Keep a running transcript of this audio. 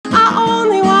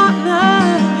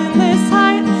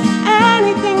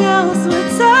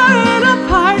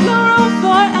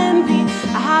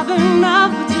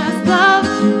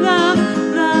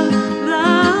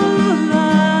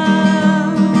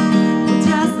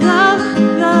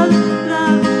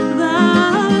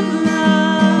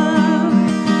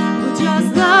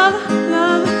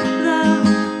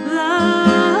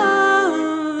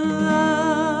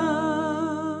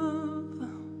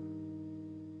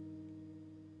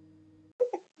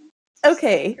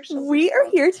Okay, You're so we are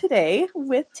beautiful. here today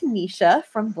with Tanisha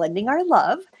from Blending Our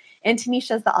Love. And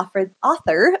Tanisha is the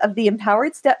author of The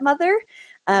Empowered Stepmother,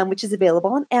 which is available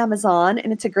on Amazon.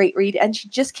 And it's a great read. And she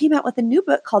just came out with a new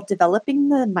book called Developing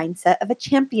the Mindset of a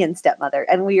Champion Stepmother.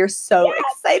 And we are so Yes,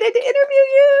 excited to interview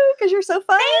you because you're so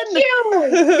thank fun.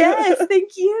 you. Yes,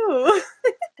 thank you.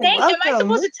 Am I Welcome.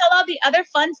 supposed to tell all the other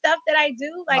fun stuff that I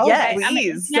do? Like, Oh, I'm an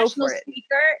please. Go international for it.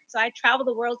 speaker, so I travel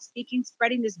the world speaking,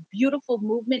 spreading this beautiful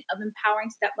movement of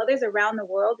empowering stepmothers around the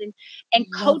world, and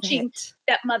Love coaching it.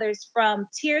 stepmothers from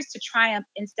tears to triumph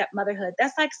in stepmotherhood.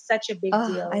 That's like such a big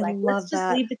Oh, deal. I Like, love let's just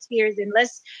that. leave the tears and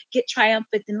let's get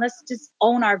triumphant and let's just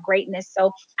own our greatness.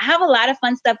 So I have a lot of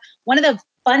fun stuff. One of the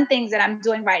fun things that I'm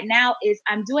doing right now is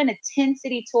I'm doing a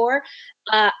 10-city tour,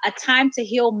 a time to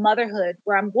heal motherhood,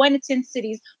 where I'm going to 10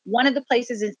 cities. One of the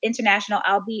places is international.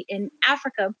 I'll be in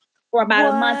Africa for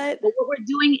about a month. What? But what we're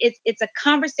doing is it's a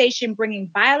conversation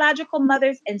bringing biological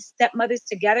mothers and stepmothers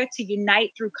together to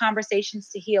unite through conversations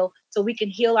to heal, so we can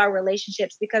heal our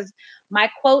relationships. Because my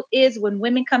quote is, when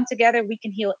women come together, we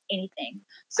can heal anything.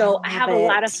 So I love have a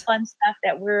lot of it. fun stuff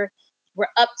that we're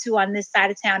up to on this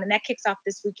side of town, and that kicks off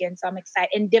this weekend. So I'm excited,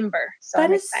 in Denver. So That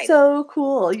I'm is excited. so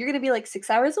cool. You're going to be like 6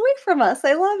 hours away from us.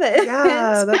 I love it.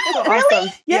 Yeah, that's so Really?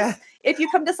 awesome. Yes. If you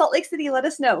come to Salt Lake City, let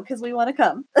us know because we want to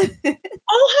come.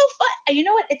 Oh, how fun. You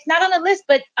know what? It's not on the list,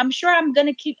 but I'm sure I'm going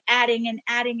to keep adding and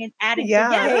adding and adding. Yeah.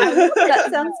 So yes, Hey,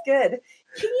 That sounds good.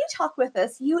 Can you talk with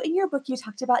us? You, in your book, you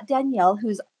talked about Danielle,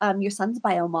 who's your son's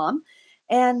bio mom,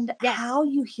 and yes, how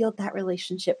you healed that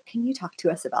relationship. Can you talk to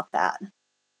us about that?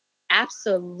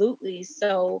 absolutely.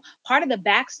 So part of the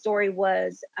backstory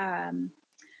was,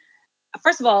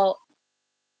 first of all,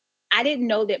 I didn't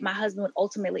know that my husband would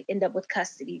ultimately end up with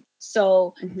custody.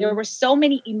 So there Mhm. were so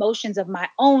many emotions of my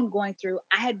own going through.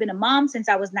 I had been a mom since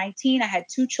I was 19. I had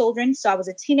 2 children. So I was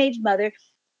a teenage mother,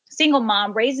 single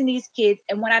mom, raising these kids.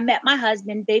 And when I met my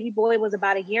husband, baby boy was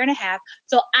about a year and a half.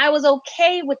 So I was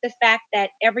okay with the fact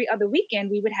that every other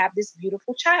weekend we would have this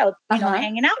beautiful child, Uh-huh.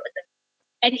 hanging out with us.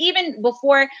 And even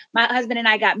before my husband and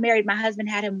I got married, my husband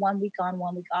had him 1 week on,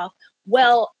 1 week off.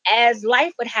 Well, as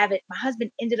life would have it, my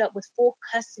husband ended up with full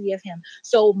custody of him.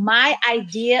 So my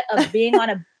idea of being on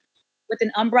a with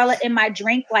an umbrella in my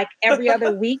drink like every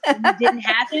other week when we didn't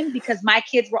have him because my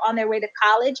kids were on their way to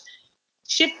college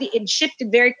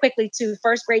shifted very quickly to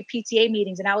first grade PTA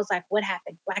meetings. And I was like, what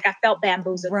happened? Like, I felt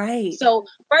bamboozled. Right. So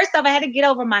first off, I had to get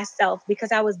over myself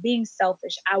because I was being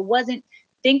selfish. I wasn't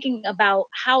thinking about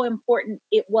how important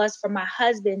it was for my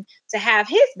husband to have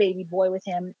his baby boy with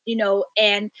him,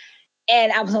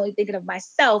 and I was only thinking of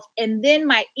myself. And then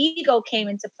my ego came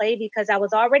into play because I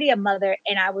was already a mother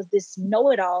and I was this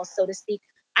know-it-all, so to speak.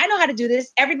 I know how to do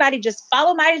this. Everybody just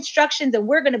follow my instructions and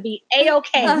we're going to be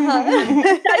A-okay. Uh-huh. I'm going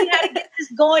to tell you how to get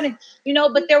this going.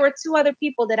 But there were 2 other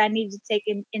people that I needed to take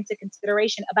into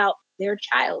consideration about their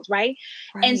child, right?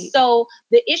 And Right. so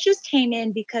the issues came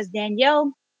in because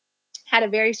Danielle had a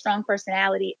very strong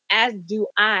personality, as do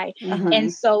I. Uh-huh.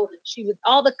 And so she was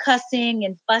all the cussing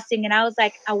and fussing. And I was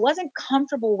like, I wasn't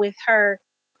comfortable with her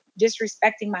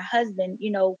disrespecting my husband.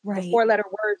 The Right. 4-letter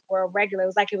words were irregular. It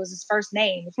was like it was his first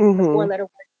name. If the Mhm. 4-letter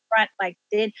word front, like,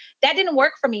 then that didn't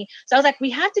work for me. So I was like, we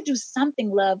have to do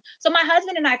something, love. So my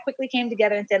husband and I quickly came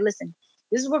together and said, listen,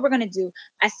 this is what we're going to do.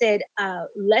 I said,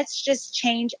 let's just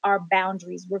change our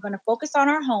boundaries. We're going to focus on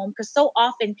our home, because so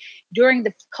often during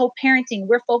the co-parenting,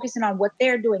 we're focusing on what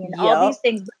they're doing and all these Yep.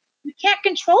 things. But you can't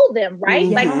control them, right?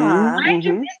 Like, Yeah. mind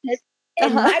your business,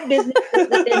 and my business is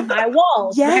within my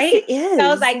walls, Yes, right? it is. So I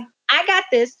was like, I got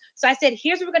this. So I said,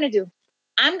 here's what we're going to do.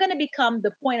 I'm going to become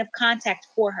the point of contact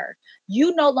for her.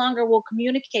 You no longer will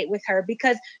communicate with her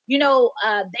because,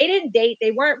 they didn't date.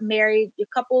 They weren't married. A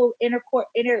couple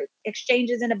inter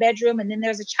exchanges in a bedroom, and then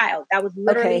there's a child. That was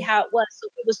literally Okay. how it was. So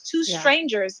it was 2 Yeah.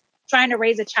 strangers trying to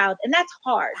raise a child. And that's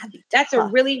hard. That'd be That's a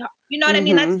tough. really, you know what I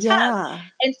mean? That's tough. Yeah.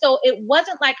 And so it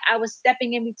wasn't like I was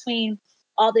stepping in between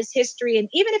all this history. And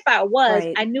even if I was,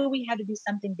 Right. I knew we had to do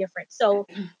something different. So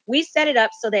we set it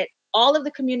up so that all of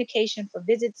the communication for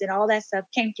visits and all that stuff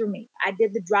came through me. I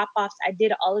did the drop-offs. I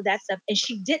did all of that stuff. And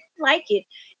she didn't like it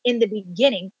in the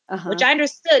beginning, Uh-huh. which I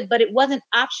understood, but it wasn't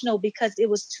optional because it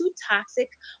was too toxic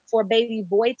for a baby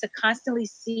boy to constantly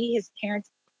see his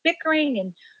parents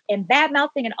bickering and bad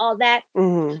mouthing and all that.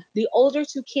 Mhm. The older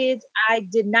 2 kids, I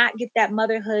did not get that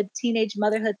teenage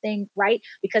motherhood thing right,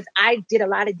 because I did a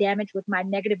lot of damage with my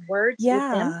negative words with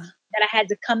them Yeah. that I had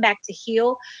to come back to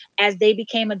heal as they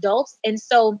became adults. And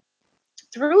so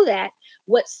through that,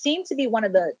 what seemed to be one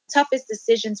of the toughest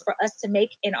decisions for us to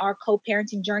make in our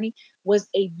co-parenting journey was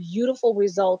a beautiful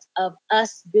result of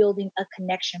us building a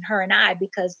connection, her and I,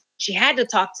 because she had to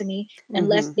talk to me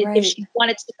unless if she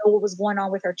wanted to know what was going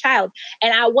on with her child.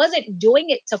 And I wasn't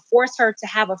doing it to force her to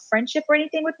have a friendship or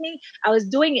anything with me. I was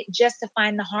doing it just to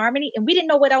find the harmony. And we didn't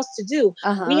know what else to do.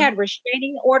 We had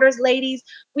restraining orders, ladies.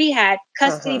 We had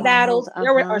custody battles.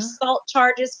 There were assault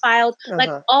charges filed,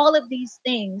 like all of these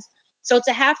things. So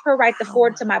to have her write the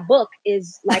foreword to my book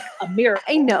is like a miracle.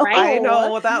 I know. Right? I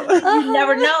know. That you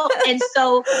never know. And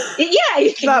so, yeah,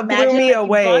 you can that blew me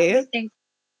away.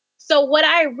 So what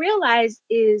I realized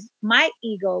is my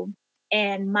ego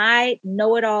and my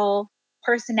know-it-all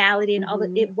personality and all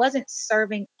that, it wasn't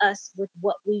serving us with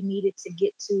what we needed to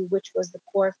get to, which was the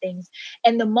core of things.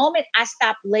 And the moment I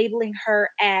stopped labeling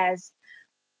her as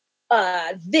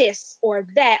this or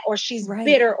that, or she's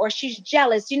bitter, or she's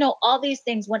jealous, all these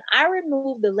things, when I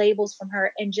removed the labels from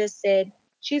her and just said,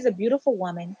 she's a beautiful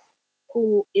woman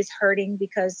who is hurting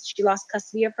because she lost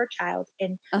custody of her child.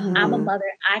 And I'm a mother.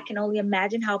 I can only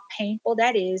imagine how painful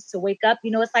that is to wake up.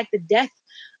 It's like the death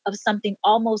of something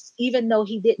almost, even though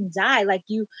he didn't die, like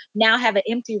you now have an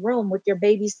empty room with your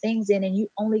baby's things in and you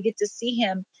only get to see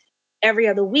him every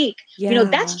other week.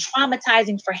 That's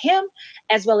traumatizing for him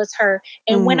as well as her.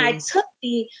 And when I took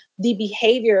the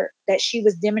behavior that she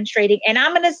was demonstrating, and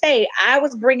I'm going to say I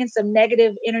was bringing some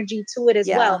negative energy to it as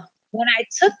well. When I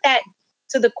took that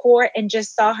to the core and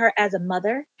just saw her as a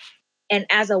mother and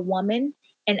as a woman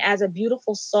and as a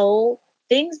beautiful soul,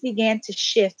 things began to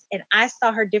shift and I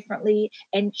saw her differently.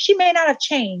 And she may not have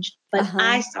changed, but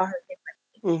I saw her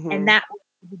differently. And that was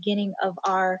the beginning of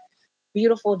our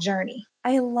beautiful journey.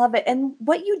 I love it. And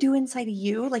what you do inside of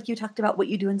you, like you talked about what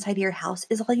you do inside of your house,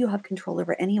 is all you have control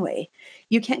over anyway.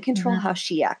 You can't control how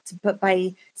she acts, but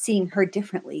by seeing her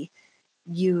differently,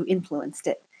 you influenced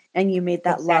it and you made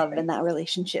that love and that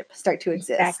relationship start to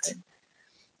exist.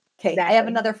 Okay. I have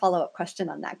another follow-up question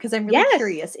on that because I'm really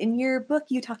curious. In your book,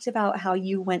 you talked about how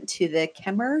you went to the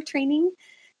Kemmer training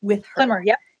with her. Kemmer,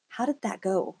 yep. How did that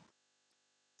go?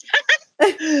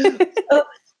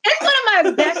 It's one of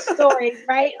my best stories,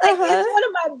 right? Like it's one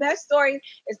of my best stories.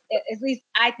 At least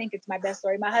I think it's my best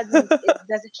story. My husband doesn't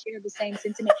share the same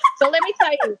sentiment. So let me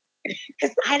tell you,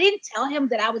 because I didn't tell him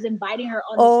that I was inviting her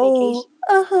on this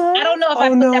vacation. I don't know if I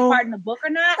put that part in the book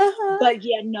or not, but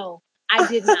yeah, no, I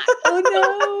did not.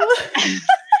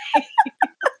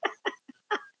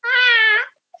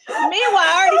 Meanwhile,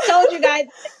 I already told you guys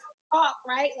to talk,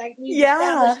 right? Like we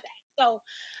established that. So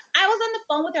I was on the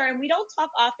phone with her, and we don't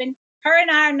talk often. Her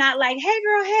and I are not like, hey,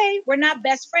 girl, hey, we're not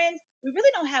best friends. We really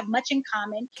don't have much in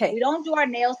common. We don't do our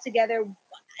nails together.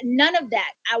 None of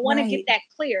that. I want to get that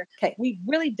clear. We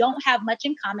really don't have much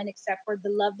in common except for the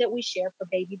love that we share for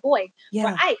baby boy,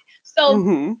 for Ike. So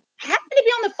I happened to be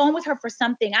on the phone with her for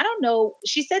something. I don't know.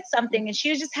 She said something and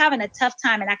she was just having a tough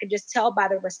time. And I could just tell by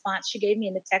the response she gave me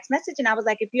in the text message. And I was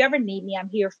like, if you ever need me, I'm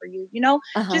here for you.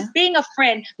 Just being a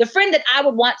friend, the friend that I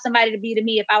would want somebody to be to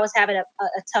me if I was having a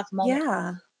tough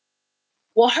moment.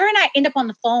 Well, her and I end up on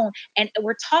the phone and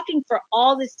we're talking for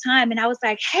all this time. And I was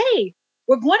like, hey,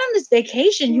 we're going on this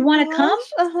vacation. You want to come?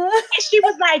 And she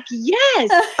was like, yes.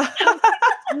 I was like,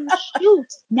 oh, shoot.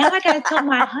 Now I got to tell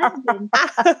my husband.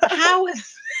 How am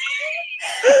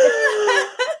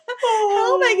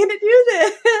I going to do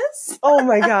this? Oh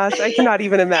my gosh. I cannot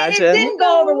even imagine. It didn't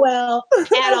go over well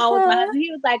at all with my husband.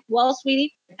 He was like, well,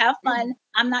 sweetie, have fun.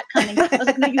 I'm not coming. I was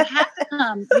like, no, you have to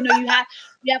come.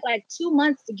 You have like 2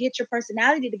 months to get your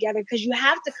personality together because you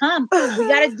have to come. We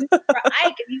got to do it for Ike.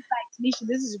 And he's like, Tanisha,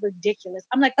 this is ridiculous.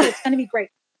 I'm like, oh, it's going to be great.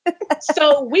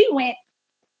 So we went.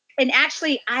 And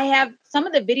actually, I have some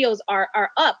of the videos are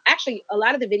up. Actually, a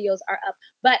lot of the videos are up.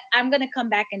 But I'm going to come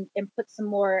back and put some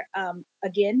more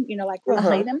again, like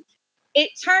replay them. It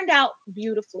turned out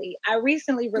beautifully. I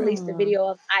recently released a video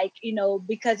of Ike,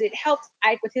 because it helps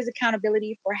Ike with his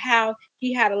accountability for how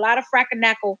he had a lot of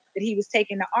frackinackle that he was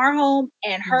taking to our home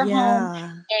and her home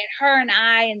and her and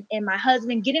I and my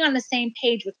husband getting on the same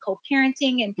page with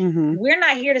co-parenting. And we're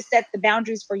not here to set the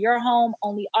boundaries for your home,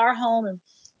 only our home.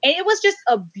 And it was just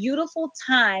a beautiful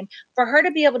time for her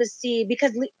to be able to see,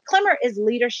 because Kemmer is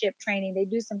leadership training. They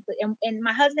do some, and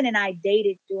my husband and I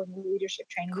dated doing leadership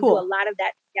training. We do a lot of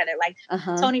that together, like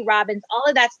Tony Robbins, all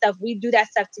of that stuff. We do that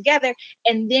stuff together.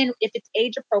 And then if it's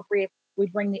age appropriate, we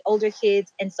bring the older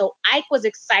kids. And so Ike was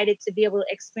excited to be able to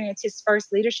experience his first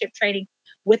leadership training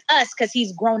with us because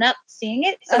he's grown up seeing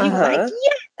it. So he was like,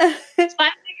 yeah. So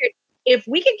I figured, if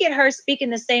we could get her speaking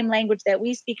the same language that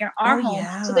we speak in our Oh, home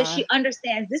so that she yeah.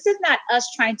 understands this is not us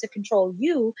trying to control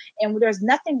you, and there's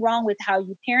nothing wrong with how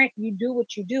you parent, you do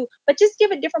what you do, but just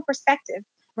give a different perspective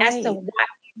as to Right. why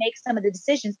we make some of the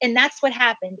decisions. And that's what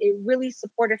happened. It really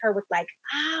supported her with like,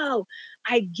 oh,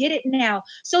 I get it now.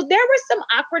 So there were some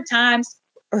awkward times,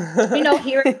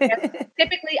 here and there.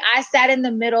 Typically I sat in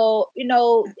the middle,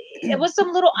 it was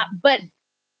some little, but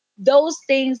those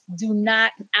things do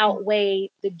not outweigh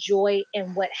the joy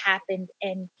and what happened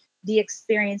and the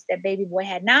experience that baby boy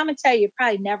had. Now I'm gonna tell you, it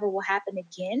probably never will happen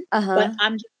again, but Uh-huh.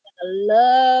 I'm just gonna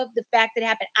love the fact that it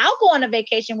happened. I'll go on a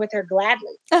vacation with her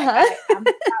gladly. Like Uh-huh.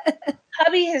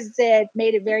 hubby has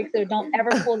made it very clear, don't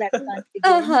ever pull that stunt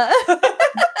again. Uh-huh.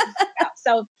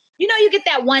 So you get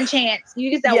that one chance. You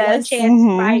get that one Yes. chance,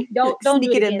 right? Mhm. Don't do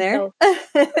Sneak it it in again. there. So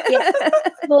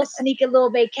yeah, sneak a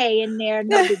little vacay in there,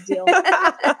 no big deal.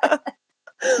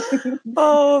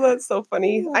 Oh, that's so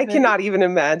funny. Love I it. cannot even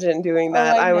imagine doing Oh,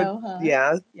 that. I I would, know, huh?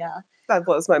 yeah, Yeah. that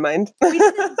blows my mind. We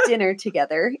did dinner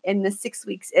together in the 6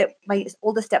 weeks. My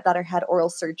oldest stepdaughter had oral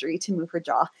surgery to move her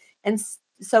jaw. And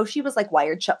so she was like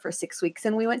wired shut for 6 weeks.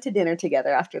 And we went to dinner together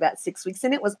after that 6 weeks.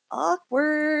 And it was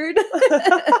awkward.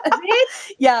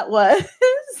 Yeah, it was.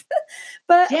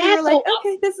 But we Yeah, were like, so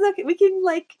okay, this is okay. We can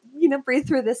breathe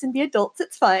through this and be adults.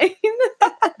 It's fine.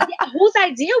 whose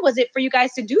idea was it for you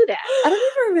guys to do that? I don't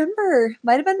even remember.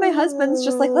 Might have been my husband's,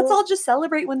 just like, let's Oh. all just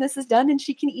celebrate when this is done and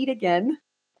she can eat again.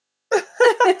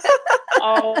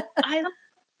 Oh,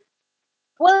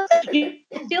 well, you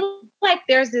feel like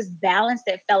there's this balance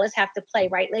that fellas have to play,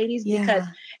 right, ladies? Because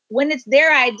Yeah. when it's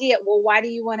their idea, well, why do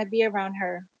you want to be around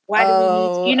her? Why do we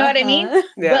need to? Oh, You know what I mean?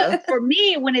 Yeah. But for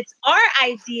me, when it's our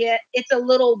idea, it's a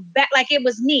little like it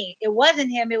was me. It wasn't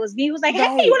him. It was me who was like, hey,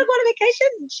 Right. you want to go on vacation?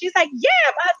 And she's like,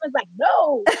 yeah. My husband's like,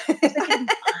 no. It's like, it'll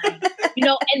be fine.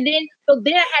 And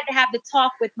then I had to have the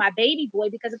talk with my baby boy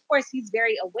because, of course, he's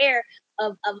very aware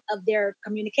of their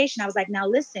communication. I was like, now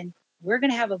listen, we're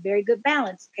going to have a very good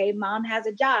balance. Okay. Mom has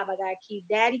a job. I got to keep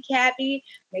daddy happy,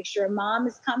 make sure mom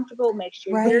is comfortable, make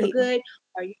sure you're Right. good.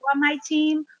 Are you on my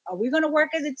team? Are we going to work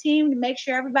as a team to make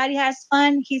sure everybody has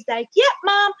fun? He's like, yep,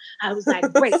 mom. I was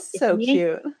like, great. It's So me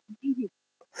cute. and you.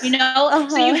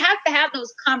 So you have to have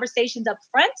those conversations up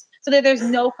front so that there's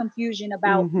no confusion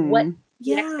about what Mhm.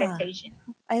 the expectation.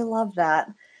 I love that.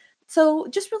 So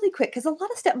just really quick, because a lot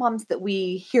of stepmoms that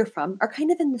we hear from are kind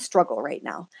of in the struggle right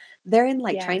now. They're in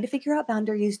like Yeah. trying to figure out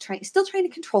boundaries, still trying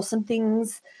to control some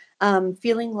things,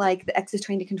 feeling like the ex is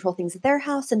trying to control things at their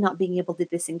house and not being able to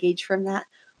disengage from that.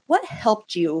 What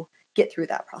helped you get through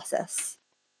that process?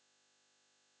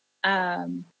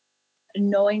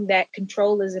 Knowing that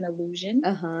control is an illusion.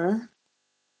 Uh-huh.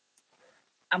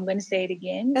 I'm going to say it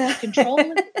again. Control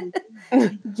is an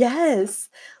illusion. Yes.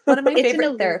 One of my It's an favorite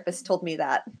illusion. therapists told me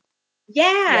that.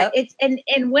 Yeah, Yep. it's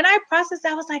and when I processed,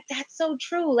 I was like, that's so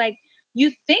true. Like you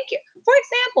think, for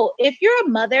example, if you're a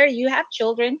mother, you have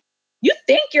children, you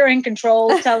think you're in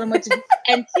control, tell them what to do,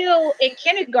 until in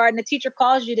kindergarten the teacher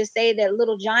calls you to say that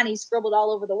little Johnny scribbled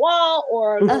all over the wall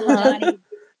or little Uh-huh. Johnny,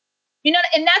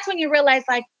 and that's when you realize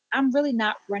like I'm really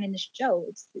not running the show.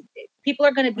 People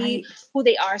are going to be Right. who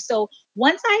they are. So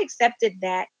once I accepted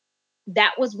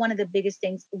that was one of the biggest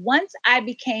things. Once I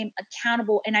became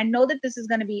accountable, and I know that this is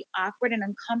going to be awkward and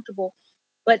uncomfortable,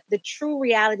 but the true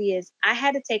reality is I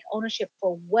had to take ownership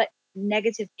for what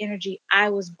negative energy I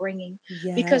was bringing.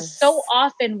 Because so Yes.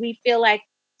 often we feel like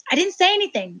I didn't say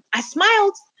anything. I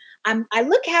smiled. I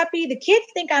look happy. The kids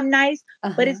think I'm nice,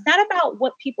 but Uh-huh. it's not about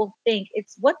what people think.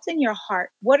 It's what's in your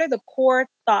heart. What are the core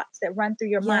thoughts that run through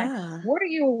your mind? Yeah. What are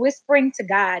you whispering to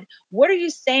God? What are you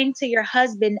saying to your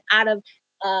husband out of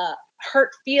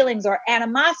hurt feelings or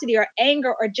animosity or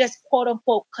anger or just quote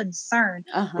unquote concern?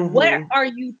 Uh-huh. What Mhm. are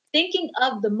you thinking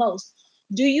of the most?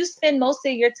 Do you spend most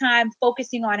of your time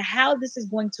focusing on how this is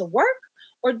going to work?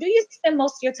 Or do you spend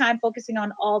most of your time focusing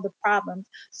on all the problems?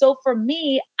 So for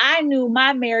me, I knew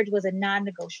my marriage was a non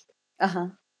negotiable, Uh-huh.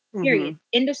 period. Mhm.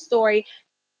 End of story.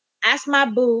 Ask my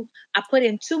boo. I put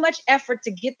in too much effort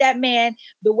to get that man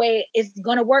the way it's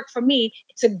going to work for me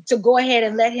to go ahead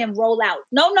and let him roll out.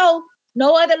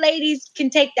 No other ladies can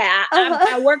take that. I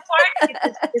Uh-huh. worked hard to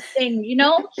get this thing.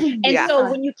 And Yeah. so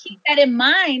when you keep that in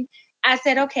mind, I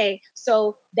said, okay,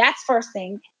 so that's first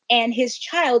thing. And his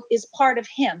child is part of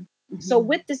him. So Mhm.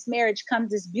 with this marriage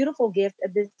comes this beautiful gift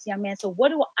of this young man. So what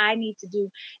do I need to do?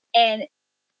 And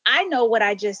I know what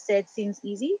I just said seems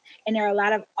easy, and there are a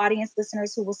lot of audience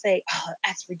listeners who will say, "Oh,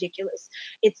 that's ridiculous.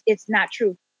 It's not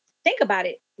true." Think about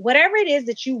it. Whatever it is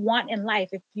that you want in life,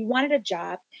 if you wanted a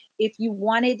job, if you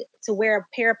wanted to wear a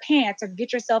pair of pants or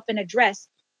get yourself in a dress,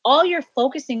 all you're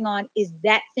focusing on is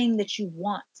that thing that you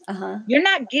want. You're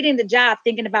not getting the job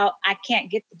thinking about, I can't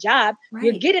get the job. Right.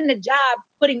 You're getting the job,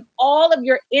 putting all of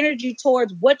your energy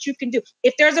towards what you can do.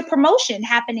 If there's a promotion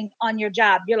happening on your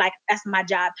job, you're like, that's my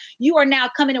job. You are now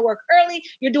coming to work early.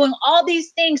 You're doing all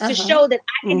these things to show that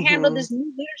I can handle this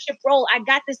new leadership role. I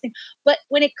got this thing. But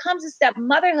when it comes to step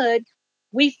motherhood,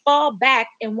 we fall back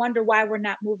and wonder why we're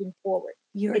not moving forward.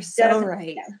 You're so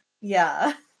right.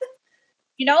 Yeah.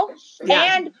 You know,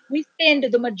 and we spend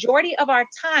the majority of our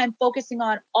time focusing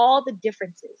on all the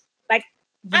differences. Like,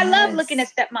 I love looking at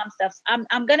stepmom stuff.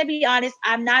 I'm going to be honest.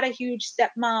 I'm not a huge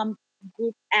stepmom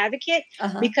group advocate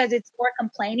because it's more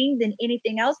complaining than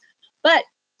anything else. But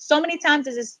so many times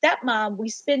as a stepmom, we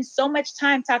spend so much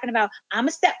time talking about, I'm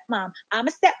a stepmom, I'm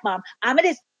a stepmom, I'm a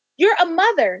this. You're a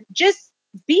mother. Just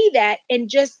be that and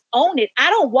just own it. I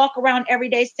don't walk around every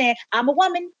day saying, I'm a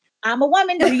woman. I'm a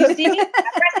woman. Do you see me?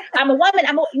 I'm a woman.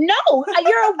 No,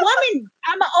 you're a woman.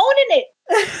 I'm owning it.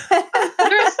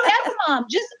 You're a stepmom.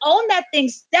 Just own that thing.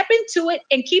 Step into it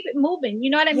and keep it moving. You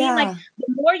know what I mean? Like, the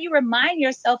more you remind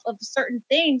yourself of certain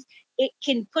things, it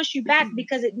can push you back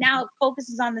because it now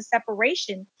focuses on the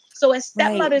separation. So as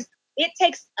stepmothers, it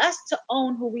takes us to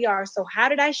own who we are. So how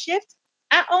did I shift?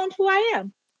 I owned who I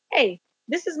am. Hey,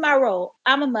 this is my role.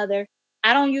 I'm a mother.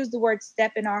 I don't use the word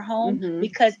step in our home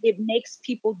because it makes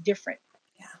people different.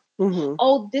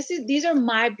 Oh, these are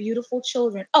my beautiful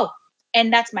children. Oh,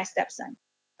 and that's my stepson.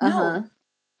 No.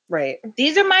 Right.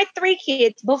 These are my 3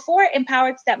 kids. Before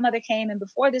Empowered Stepmother came and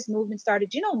before this movement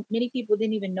started, you know, many people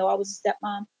didn't even know I was a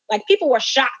stepmom. Like, people were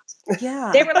shocked.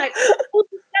 Yeah. They were like, who's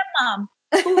a stepmom?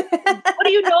 What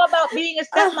do you know about being a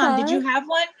stepmom? Did you have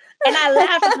one? And I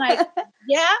laughed. I'm like,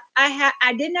 yeah,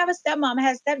 I didn't have a stepmom. I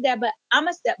had a stepdad, but I'm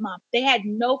a stepmom. They had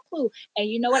no clue. And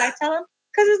you know what I tell them?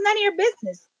 Because it's none of your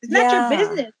business. It's not your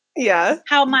business. Yeah.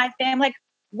 How my family, like,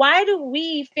 why do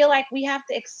we feel like we have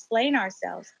to explain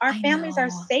ourselves? Our families are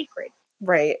sacred.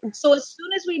 Right. So as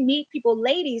soon as we meet people,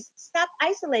 ladies, stop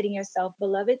isolating yourself,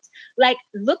 beloveds. Like,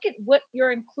 look at what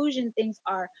your inclusion things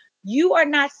are. You are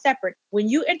not separate. When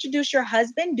you introduce your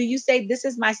husband, do you say, this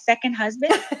is my second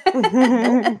husband?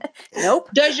 Nope.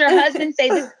 Does your husband say,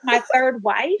 this is my third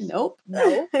wife? Nope.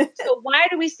 No. So why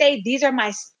do we say, these are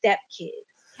my stepkids?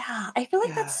 Yeah, I feel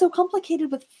like that's so complicated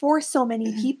for so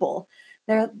many people.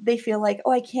 They feel like,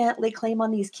 oh, I can't lay claim on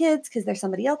these kids because they're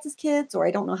somebody else's kids, or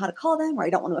I don't know how to call them, or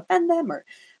I don't want to offend them, or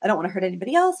I don't want to hurt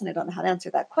anybody else, and I don't know how to answer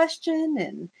that question.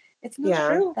 And it's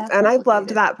not true. And I loved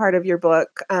that part of your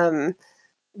book.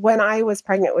 When I was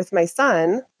pregnant with my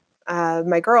son,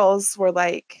 my girls were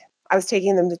like, I was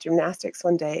taking them to gymnastics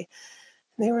one day,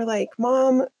 and they were like,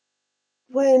 Mom,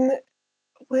 when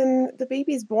the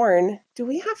baby's born, do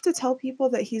we have to tell people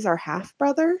that he's our half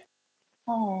brother?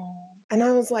 Oh. And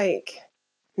I was like,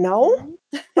 no,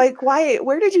 like, why,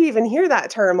 where did you even hear that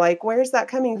term? Like, where's that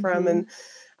coming from? And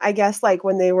I guess, like,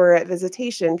 when they were at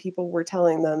visitation, people were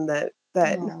telling them that,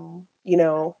 you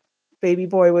know, baby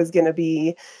boy was going to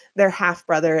be their half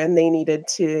brother, and they needed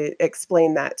to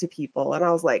explain that to people. And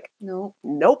I was like, nope.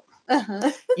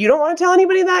 You don't want to tell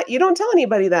anybody that? You don't tell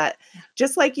anybody that.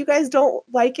 Just like you guys don't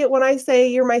like it when I say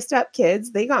you're my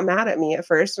stepkids. They got mad at me at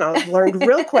first, and I learned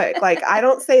real quick, like, I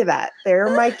don't say that. They're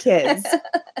my kids.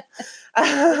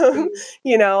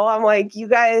 You know, I'm like, you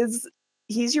guys,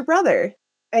 he's your brother.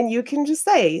 And you can just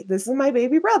say, this is my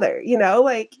baby brother, you know,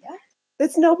 like,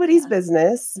 it's nobody's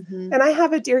business. And I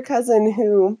have a dear cousin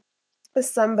who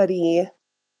somebody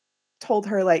told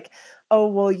her, like, oh,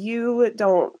 well, you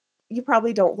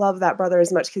probably don't love that brother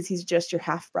as much because he's just your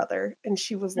half brother. And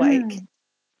she was like,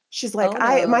 she's like,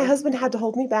 my husband had to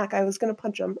hold me back. I was going to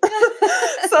punch him.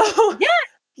 So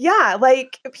yeah,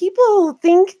 like, people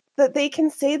think that they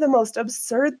can say the most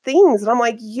absurd things. And I'm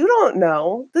like, you don't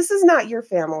know. This is not your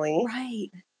family. Right.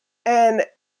 And,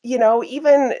 you know,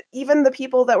 even the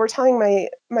people that were telling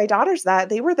my daughters that,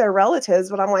 they were their relatives.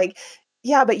 But I'm like,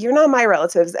 yeah, but you're not my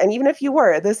relatives. And even if you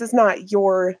were, this is not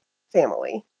your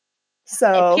family.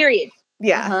 So, period.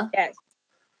 Yeah. Yes.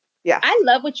 Yeah. I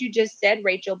love what you just said,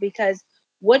 Rachel, because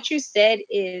what you said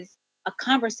is a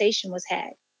conversation was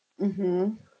had.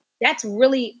 That's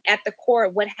really at the core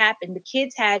of what happened. The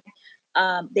kids had,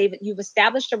 you've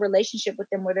established a relationship with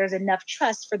them where there's enough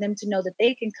trust for them to know that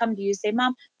they can come to you and say,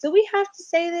 Mom, do we have to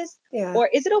say this? Yeah. Or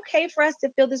is it okay for us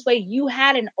to feel this way? You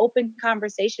had an open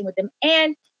conversation with them,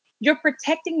 and you're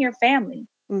protecting your family.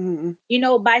 You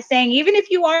know, by saying, even if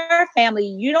you are a family,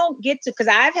 you don't get to, because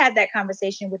I've had that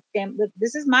conversation with them. Look,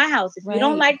 this is my house. If you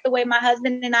don't like the way my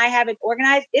husband and I have it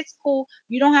organized, it's cool.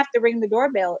 You don't have to ring the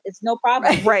doorbell. It's no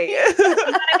problem. Right. You know what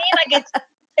I mean? Like,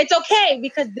 it's okay,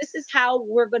 because this is how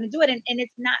we're going to do it. And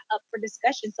it's not up for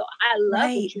discussion. So I love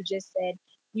what you just said.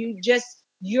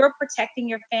 you're protecting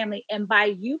your family. And by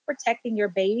you protecting your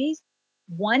babies,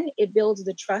 one, it builds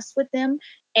the trust with them.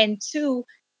 And two,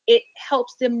 it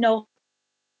helps them know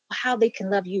how they can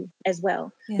love you as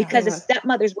well. Because as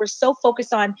stepmothers, we're so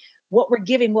focused on what we're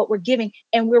giving,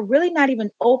 and we're really not even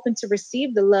open to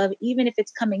receive the love, even if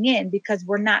it's coming in, because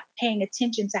we're not paying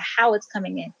attention to how it's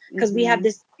coming in. Because we have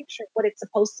this picture of what it's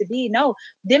supposed to be. No,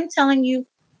 them telling you,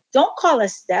 don't call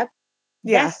us step.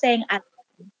 That's saying, I love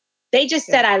you. They just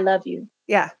said, I love you.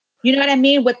 Yeah. You know what I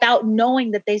mean? Without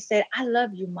knowing that they said, I love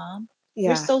you, Mom.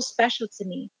 You're so special to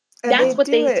me. And that's what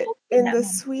they do it in the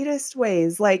sweetest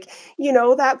ways. Like,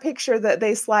 that picture that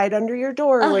they slide under your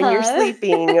door when you're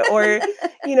sleeping, or,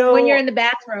 when you're in the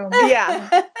bathroom.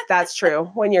 Yeah, that's true.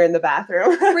 When you're in the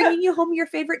bathroom. Bringing you home your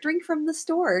favorite drink from the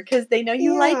store because they know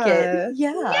you like it.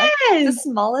 Yeah. Yes. The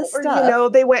smallest or,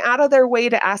 stuff. They went out of their way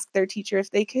to ask their teacher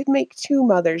if they could make 2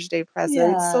 Mother's Day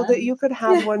presents so that you could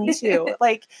have one too.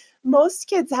 Like, most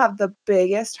kids have the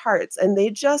biggest hearts and they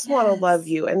just want to love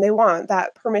you, and they want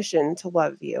that permission to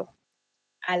love you.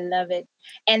 I love it.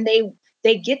 And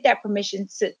they get that permission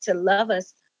to love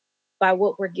us by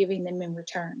what we're giving them in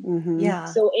return. Mm-hmm. Yeah.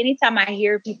 So anytime I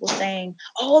hear people saying,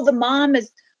 oh, the mom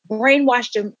has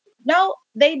brainwashed them. No,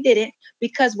 they didn't,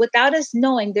 because without us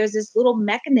knowing, there's this little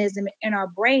mechanism in our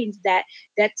brains that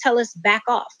tell us back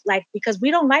off. Like, because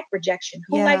we don't like rejection.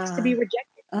 Who likes to be rejected?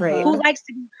 Right. Who likes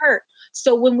to be hurt?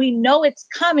 So when we know it's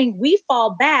coming, we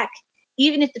fall back.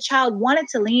 Even if the child wanted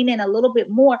to lean in a little bit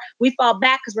more, we fall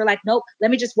back because we're like, nope, let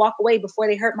me just walk away before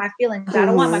they hurt my feelings. I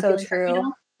don't want my feelings hurt,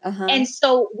 And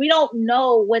so we don't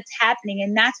know what's happening.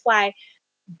 And that's why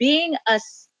being a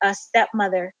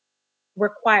stepmother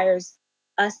requires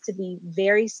us to be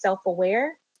very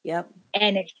self-aware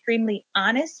and extremely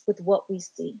honest with what we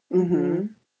see. Mm-hmm.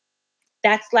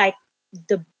 That's like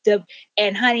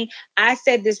and honey, I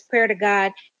said this prayer to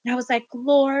God and I was like,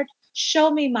 Lord,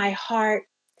 show me my heart.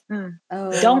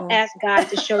 Don't ask God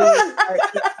to show you your heart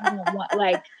if you don't want,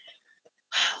 like.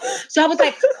 So I was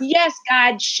like, yes,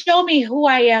 God, show me who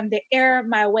I am, the error of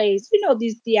my ways.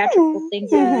 These theatrical things.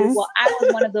 Well, I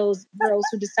was one of those girls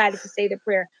who decided to say the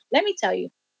prayer. Let me tell you.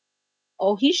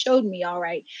 Oh, he showed me all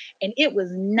right. And it was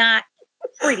not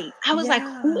pretty. I was like,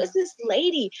 who is this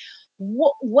lady?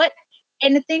 What?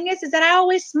 And the thing is that I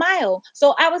always smile.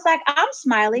 So I was like, I'm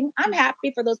smiling. I'm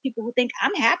happy for those people who think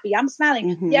I'm happy. I'm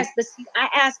smiling. Mm-hmm. Yes, but see, I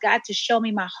asked God to show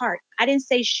me my heart. I didn't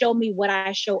say show me what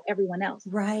I show everyone else.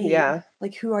 Right. Yeah.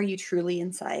 Like, who are you truly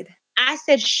inside? I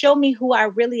said, show me who I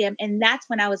really am. And that's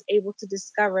when I was able to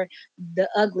discover the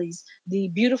uglies, the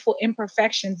beautiful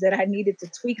imperfections that I needed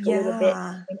to tweak a little bit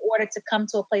in order to come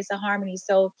to a place of harmony.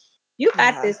 So you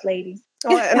got this, ladies.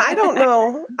 Oh, and I don't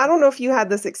know if you had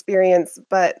this experience,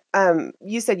 but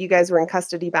you said you guys were in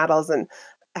custody battles and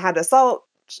had assault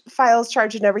files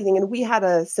charged and everything, and we had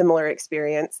a similar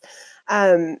experience.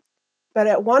 But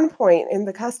at one point in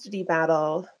the custody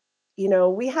battle,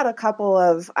 we had a couple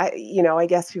of, I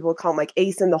guess people call them like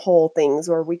ace in the hole things,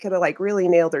 where we could have like really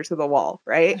nailed her to the wall,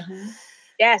 right?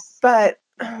 Yes. But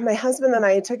my husband and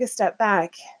I took a step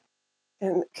back.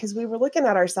 And because we were looking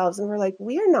at ourselves and we're like,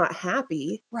 we are not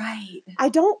happy. Right. I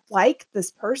don't like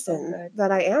this person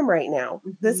that I am right now.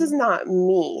 This is not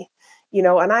me,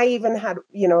 and I even had,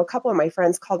 a couple of my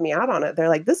friends called me out on it. They're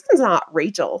like, this is not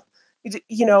Rachel.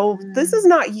 This is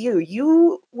not you.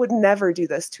 You would never do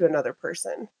this to another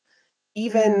person,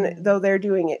 even though they're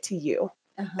doing it to you.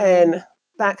 And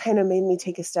that kind of made me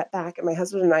take a step back. And my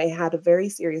husband and I had a very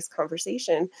serious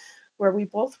conversation where we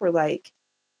both were like,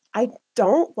 I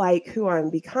don't like who I'm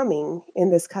becoming in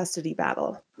this custody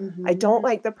battle. I don't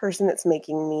like the person it's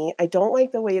making me. I don't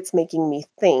like the way it's making me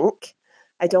think.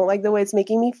 I don't like the way it's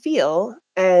making me feel.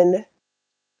 And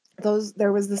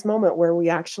there was this moment where we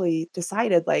actually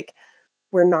decided, like,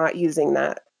 we're not using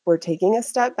that. We're taking a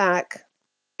step back.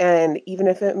 And even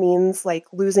if it means like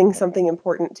losing something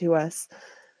important to us,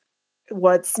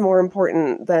 what's more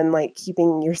important than like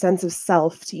keeping your sense of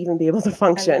self to even be able to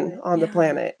function on the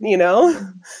planet,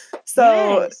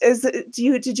 So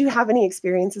did you have any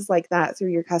experiences like that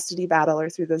through your custody battle or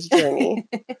through this journey?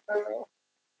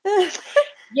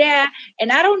 Yeah.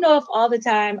 And I don't know if all the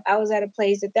time I was at a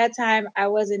place at that time, I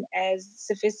wasn't as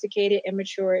sophisticated and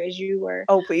mature as you were.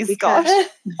 Oh, please, gosh.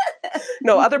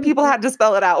 No, other people had to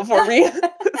spell it out for me.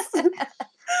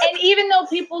 And even though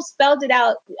people spelled it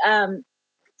out,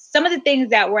 some of the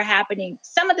things that were happening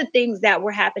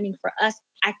for us,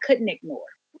 I couldn't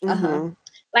ignore.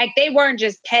 Like, they weren't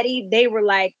just petty. They were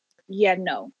like, yeah,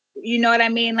 no. You know what I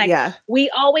mean? Like, we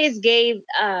always gave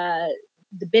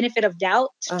the benefit of doubt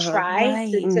to try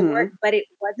to work, but it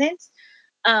wasn't.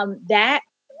 That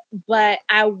but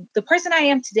the person I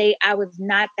am today, I was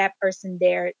not that person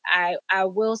there. I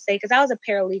will say, because I was a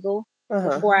paralegal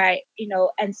before I,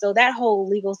 and so that whole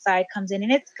legal side comes in,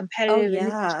 and it's competitive.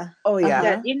 Yeah.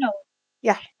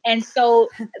 Yeah. And so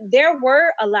there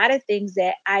were a lot of things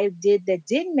that I did that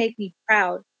didn't make me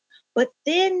proud. But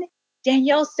then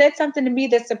Danielle said something to me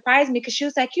that surprised me, because she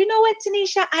was like, you know what,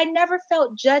 Tanisha, I never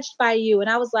felt judged by you. And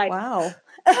I was like, wow.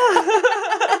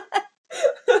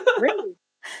 Really?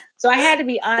 So I had to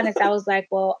be honest. I was like,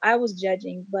 well, I was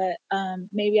judging, but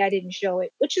maybe I didn't show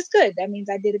it, which is good. That means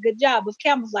I did a good job of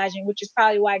camouflaging, which is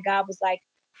probably why God was like,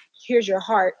 here's your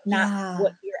heart, not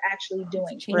what you're actually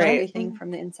doing. Change everything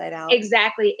from the inside out.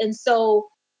 Exactly. And so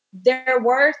there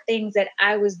were things that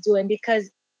I was doing, because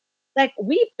like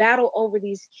we battle over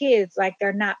these kids like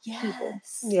they're not people.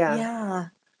 Yeah.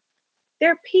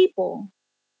 They're people.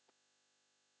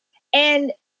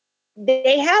 And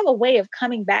they have a way of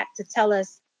coming back to tell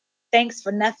us thanks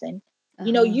for nothing.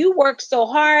 You work so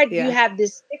hard. You have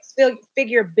this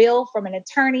six-figure bill from an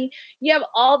attorney. You have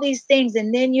all these things.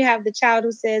 And then you have the child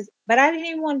who says, but I didn't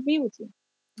even want to be with you.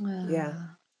 Yeah.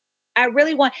 I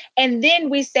really want. And then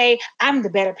we say, I'm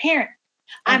the better parent.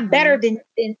 I'm better than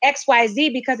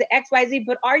XYZ because of XYZ.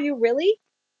 But are you really?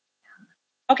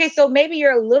 Okay, so maybe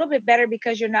you're a little bit better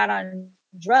because you're not on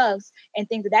drugs and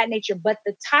things of that nature. But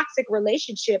the toxic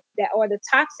relationship or the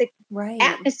toxic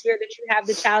atmosphere that you have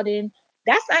the child in,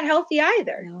 that's not healthy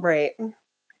either. Right. I'm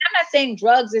not saying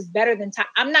drugs is better than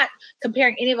I'm not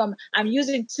comparing any of them. I'm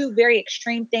using two very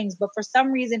extreme things. But for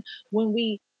some reason, when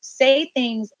we say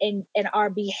things and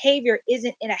our behavior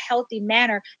isn't in a healthy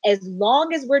manner, as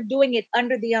long as we're doing it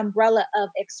under the umbrella of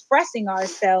expressing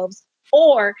ourselves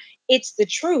or it's the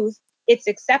truth, it's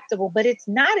acceptable, but it's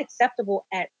not acceptable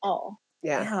at all.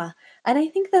 Yeah. And I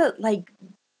think that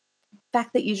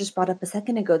fact that you just brought up a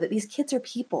second ago, that these kids are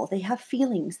people, they have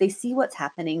feelings, they see what's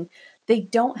happening. They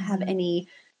don't have any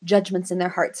judgments in their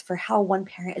hearts for how one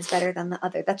parent is better than the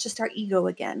other. That's just our ego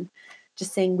again.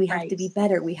 Just saying we have to be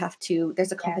better. We have to,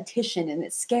 there's a competition and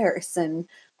it's scarce and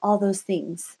all those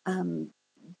things.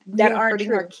 That are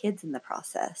hurting our kids in the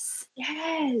process.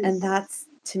 Yes. And that's,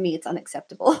 to me, it's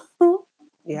unacceptable.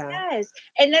 Yes.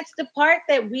 And that's the part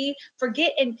that we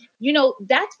forget. And,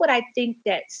 that's what I think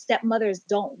that stepmothers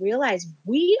don't realize.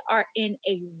 We are in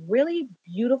a really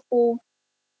beautiful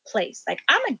place. Like,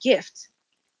 I'm a gift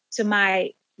to my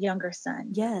younger son.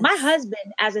 Yes. My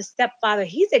husband, as a stepfather,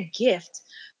 he's a gift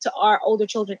to our older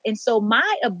children. And so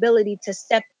my ability to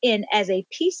step in as a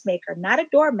peacemaker, not a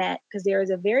doormat, because there is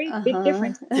a very big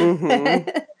difference.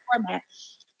 Doormat.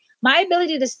 My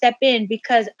ability to step in,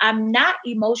 because I'm not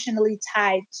emotionally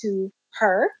tied to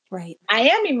her. Right. I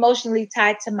am emotionally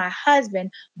tied to my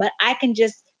husband, but I can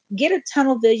just get a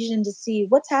tunnel vision to see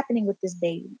what's happening with this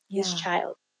baby, this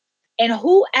child, and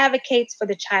who advocates for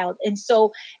the child. And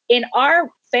so in our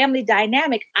family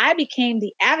dynamic, I became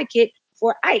the advocate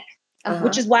for Ike,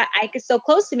 which is why Ike is so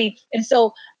close to me. And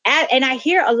so, and I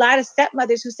hear a lot of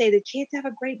stepmothers who say the kids have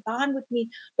a great bond with me.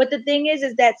 But the thing is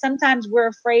that sometimes we're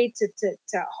afraid to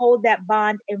hold that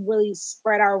bond and really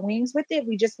spread our wings with it.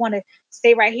 We just want to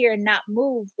stay right here and not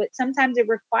move. But sometimes it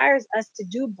requires us to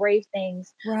do brave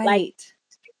things, like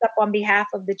speak up on behalf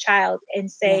of the child and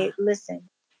say, listen,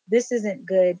 this isn't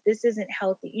good. This isn't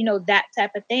healthy, that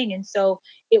type of thing. And so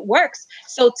it works.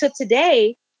 So to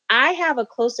today, I have a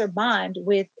closer bond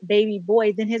with baby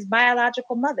boy than his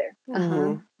biological mother.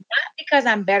 Not because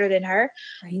I'm better than her,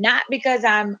 not because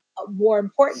I'm more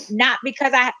important, not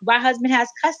because my husband has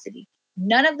custody.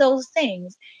 None of those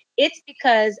things. It's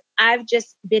because I've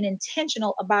just been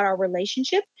intentional about our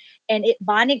relationship and it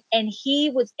bonding. And he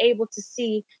was able to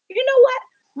see, you know what?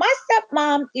 My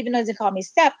stepmom, even though he doesn't call me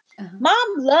step, mom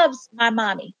loves my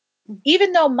mommy.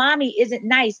 Even though mommy isn't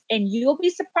nice, and you'll be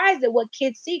surprised at what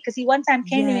kids see. Because he one time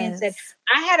came to me and said,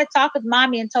 I had a talk with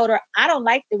mommy and told her, I don't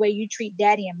like the way you treat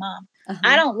daddy and mom.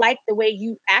 I don't like the way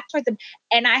you act toward them.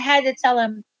 And I had to tell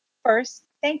him first,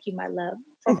 thank you, my love,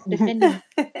 for defending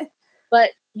me. But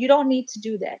you don't need to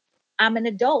do that. I'm an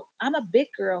adult. I'm a big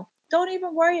girl. Don't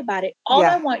even worry about it. All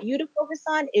I want you to focus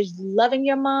on is loving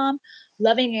your mom,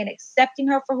 loving and accepting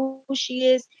her for who she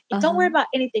is. And don't worry about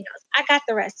anything else. I got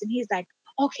the rest. And he's like,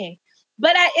 okay.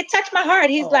 But it touched my heart.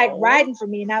 He's like riding for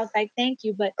me. And I was like, thank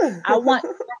you. But I want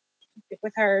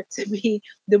with her to be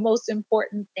the most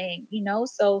important thing,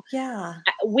 So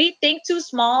we think too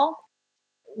small.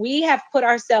 We have put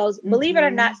ourselves, believe it or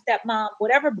not, stepmom,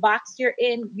 whatever box you're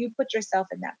in, you put yourself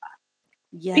in that box.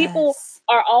 Yes. People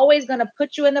are always going to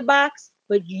put you in the box,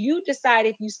 but you decide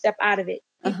if you step out of it.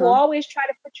 People always try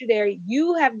to put you there.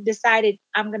 You have decided,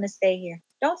 I'm going to stay here.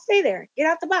 Don't stay there. Get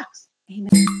out the box. Amen.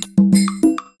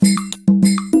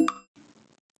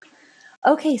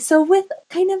 Okay, so with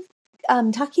kind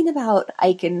of talking about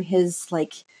Ike and his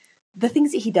like the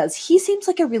things that he does, he seems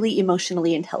like a really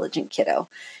emotionally intelligent kiddo.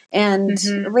 And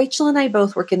Rachel and I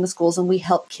both work in the schools and we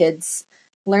help kids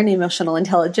learn emotional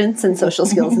intelligence and social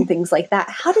skills and things like that.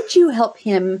 How did you help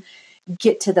him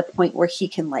get to the point where he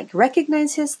can like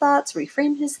recognize his thoughts,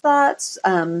 reframe his thoughts,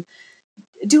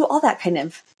 do all that kind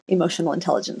of emotional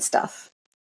intelligence stuff?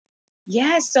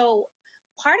 Yeah, so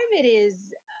part of it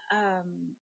is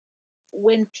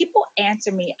when people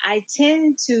answer me, I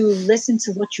tend to listen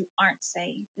to what you aren't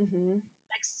saying.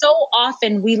 Like so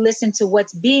often we listen to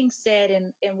what's being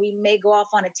said and we may go off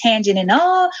on a tangent and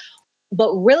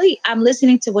but really I'm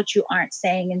listening to what you aren't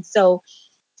saying. And so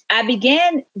I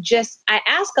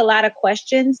ask a lot of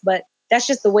questions, but that's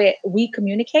just the way we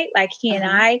communicate. Like he and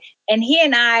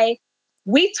I,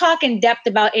 we talk in depth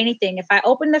about anything. If I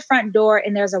open the front door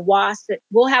and there's a wasp,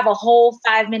 we'll have a whole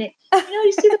 5-minute,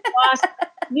 you see the wasp,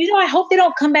 I hope they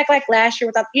don't come back like last year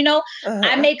without,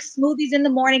 I make smoothies in the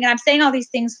morning and I'm saying all these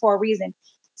things for a reason.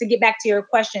 To get back to your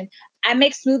question, I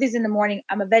make smoothies in the morning.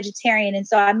 I'm a vegetarian. And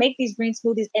so I make these green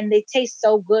smoothies and they taste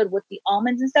so good with the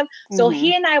almonds and stuff. So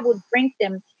he and I will drink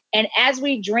them. And as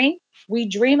we drink, we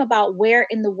dream about where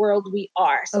in the world we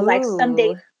are. So like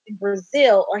someday in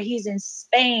Brazil or he's in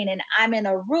Spain and I'm in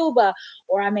Aruba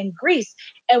or I'm in Greece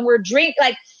and we're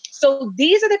so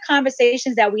these are the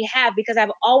conversations that we have because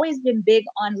I've always been big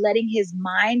on letting his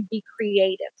mind be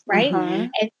creative. Right.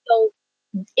 And so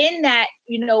in that,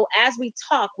 as we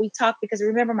talk because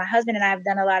remember, my husband and I have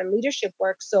done a lot of leadership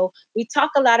work. So we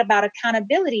talk a lot about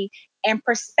accountability and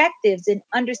perspectives and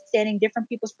understanding different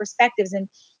people's perspectives. And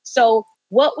so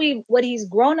what he's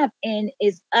grown up in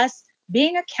is us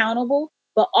being accountable,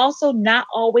 but also not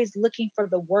always looking for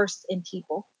the worst in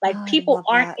people. Like people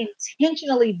aren't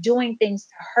intentionally doing things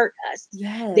to hurt us.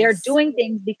 Yes. They're doing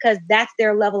things because that's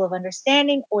their level of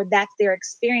understanding or that's their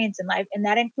experience in life. And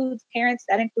that includes parents,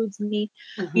 that includes me.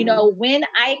 When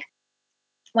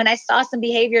I saw some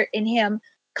behavior in him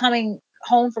coming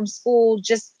home from school,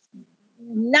 just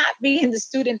not being the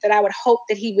student that I would hope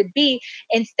that he would be,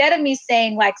 instead of me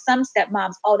saying like some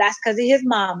stepmoms, oh, that's because of his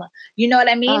mama. You know what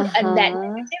I mean? And that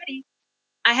negativity,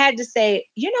 I had to say,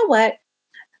 you know what,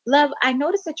 love, I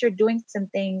noticed that you're doing some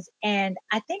things and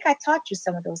I think I taught you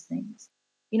some of those things.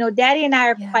 Daddy and I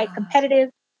are quite competitive.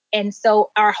 And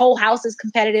so our whole house is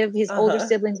competitive. His older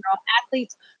siblings are all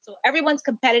athletes. So everyone's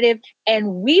competitive.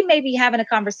 And we may be having a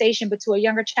conversation, but to a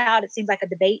younger child, it seems like a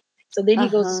debate. So then he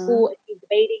goes to school and he's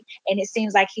debating and it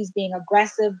seems like he's being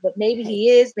aggressive, but maybe he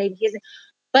is, maybe he isn't.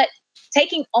 But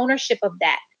taking ownership of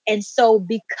that. And so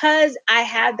because I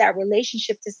have that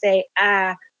relationship to say,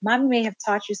 mommy may have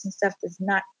taught you some stuff it's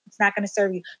not going to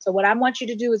serve you. So what I want you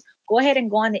to do is go ahead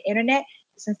and go on the internet,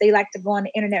 since they like to go on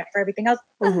the internet for everything else,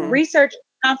 research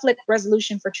conflict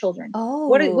resolution for children.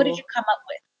 What did you come up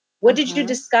with? What did you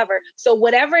discover? So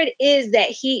whatever it is that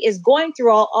he is going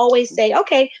through, I'll always say,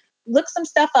 okay, look some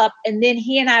stuff up. And then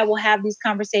he and I will have these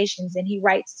conversations and he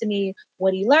writes to me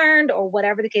what he learned or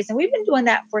whatever the case. And we've been doing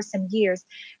that for some years.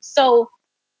 So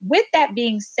with that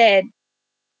being said,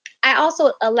 I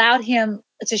also allowed him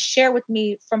to share with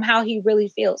me from how he really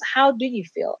feels. How do you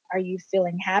feel? Are you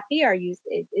feeling happy?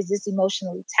 Is this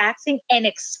emotionally taxing? And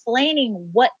explaining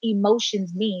what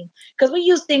emotions mean. Because we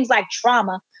use things like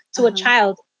trauma to a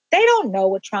child. They don't know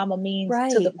what trauma means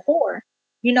to the core,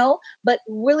 but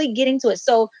really getting to it.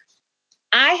 So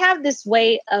I have this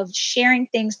way of sharing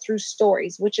things through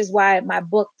stories, which is why my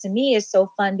book to me is so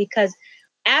fun, because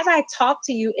as I talk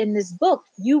to you in this book,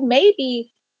 you may be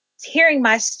hearing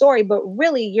my story, but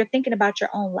really you're thinking about your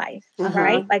own life,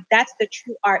 right? Like that's the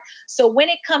true art. So when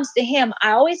it comes to him,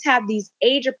 I always have these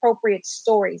age appropriate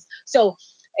stories. So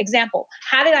example,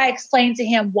 how did I explain to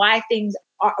him why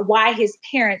his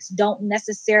parents don't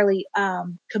necessarily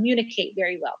communicate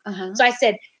very well? So I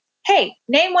said, hey,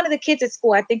 name one of the kids at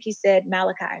school. I think he said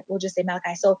Malachi. We'll just say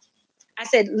Malachi. So I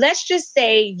said, let's just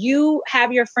say you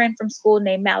have your friend from school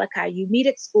named Malachi. You meet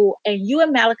at school and you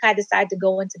and Malachi decide to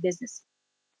go into business.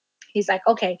 He's like,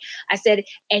 okay. I said,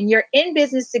 and you're in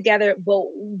business together, but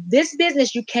this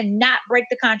business, you cannot break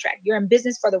the contract. You're in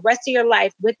business for the rest of your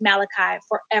life with Malachi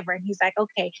forever. And he's like,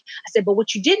 okay. I said, but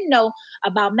what you didn't know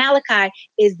about Malachi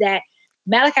is that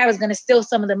Malachi was going to steal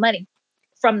some of the money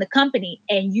from the company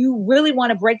and you really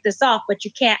want to break this off, but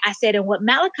you can't. I said, and what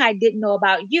Malachi didn't know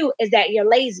about you is that you're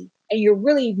lazy and you're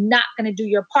really not going to do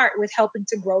your part with helping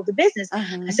to grow the business.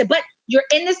 I said, but you're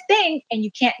in this thing and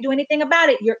you can't do anything about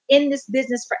it. You're in this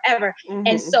business forever.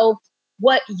 And so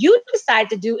what you decide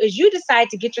to do is you decide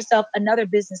to get yourself another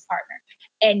business partner.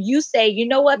 and you say, you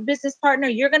know what, business partner,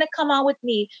 you're going to come on with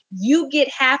me. You get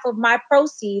half of my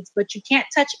proceeds, but you can't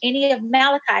touch any of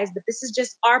Malachi's, but this is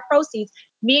just our proceeds.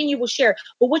 Me and you will share.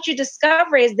 But what you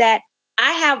discover is that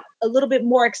I have a little bit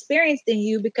more experience than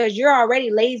you because you're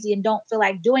already lazy and don't feel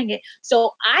like doing it.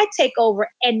 So I take over,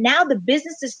 and now the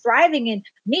business is thriving, and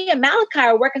me and Malachi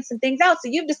are working some things out. So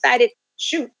you've decided,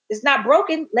 shoot, it's not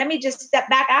broken. Let me just step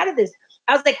back out of this.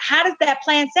 I was like, how does that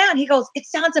plan sound? He goes, it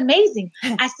sounds amazing.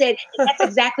 I said, that's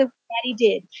exactly what Daddy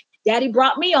did. Daddy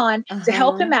brought me on to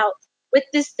help him out with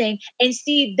this thing. And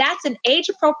see, that's an age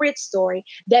appropriate story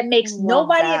that makes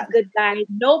nobody a good guy,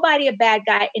 nobody a bad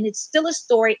guy. And it's still a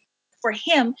story for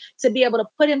him to be able to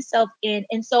put himself in.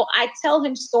 And so I tell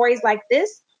him stories like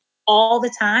this all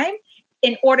the time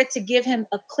in order to give him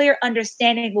a clear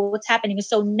understanding of what's happening. And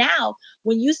so now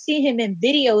when you see him in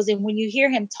videos and when you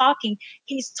hear him talking,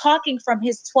 he's talking from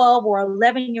his 12 or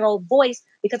 11-year-old voice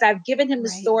because I've given him the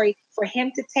story for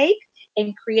him to take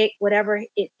and create whatever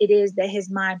it is that his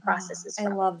mind processes. I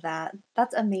love that.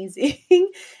 That's amazing.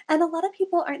 And a lot of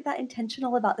people aren't that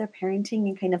intentional about their parenting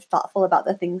and kind of thoughtful about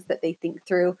the things that they think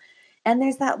through. And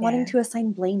there's that wanting to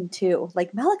assign blame too.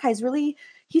 Like Malachi's really,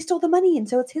 he stole the money and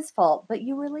so it's his fault, but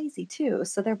you were lazy too.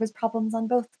 So there was problems on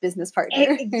both business partners.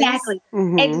 Exactly.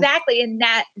 Exactly. And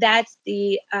that's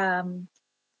the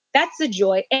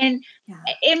joy. And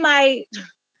in my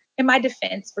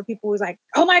defense, for people who's like,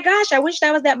 oh my gosh, I wish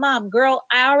I was that mom. Girl,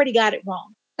 I already got it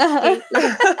wrong. Okay.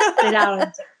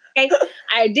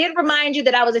 I did remind you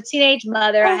that I was a teenage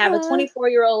mother. I have a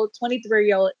 24-year-old,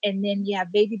 23-year-old, and then you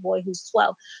have baby boy who's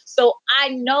 12. So I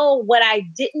know what I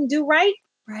didn't do right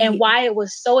and why it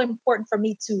was so important for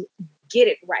me to get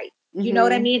it right. You know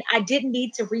what I mean? I didn't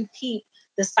need to repeat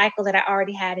the cycle that I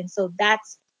already had. And so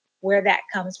that's where that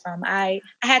comes from. I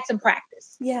had some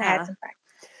practice. Yeah. I had some practice.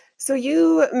 So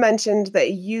you mentioned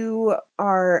that you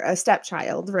are a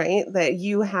stepchild, right? That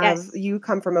you have, you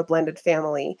come from a blended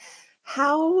family.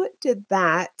 How did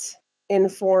that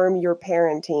inform your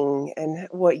parenting and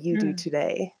what you do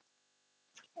today?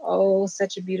 Oh,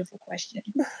 such a beautiful question.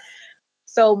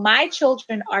 So my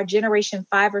children are generation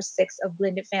 5 or 6 of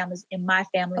blended families in my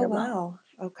family alone. Wow.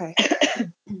 Okay.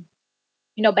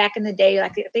 You know, back in the day,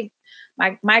 like I think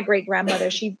my great grandmother,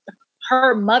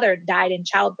 her mother died in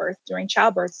childbirth, during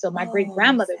childbirth. So my great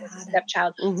grandmother was a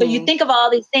stepchild. So you think of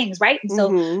all these things, right? And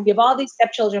so you have all these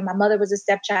stepchildren. My mother was a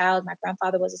stepchild. My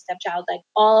grandfather was a stepchild, like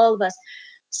all of us.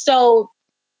 So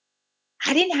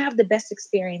I didn't have the best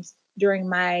experience during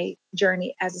my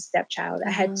journey as a stepchild.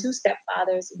 I had 2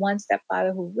 stepfathers, one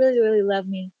stepfather who really, really loved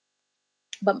me,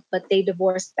 but they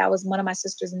divorced. That was one of my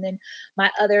sisters. And then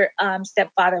my other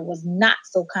stepfather was not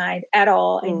so kind at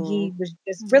all. And he was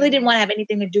just really didn't want to have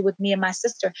anything to do with me and my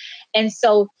sister. And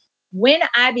so when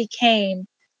I became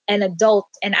an adult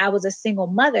and I was a single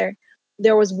mother,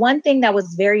 there was one thing that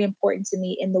was very important to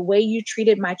me. And the way you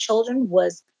treated my children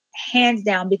was hands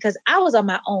down, because I was on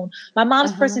my own. My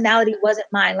mom's personality wasn't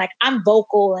mine. Like, I'm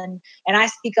vocal and I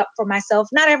speak up for myself.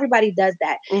 Not everybody does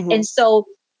that. And so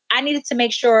I needed to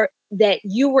make sure that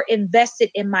you were invested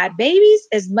in my babies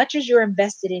as much as you're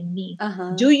invested in me.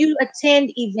 Do you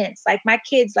attend events? Like my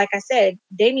kids, like I said,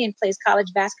 Damien plays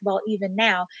college basketball even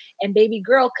now, and baby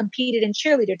girl competed in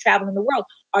cheerleader traveling the world.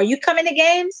 Are you coming to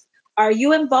games? Are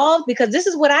you involved? Because this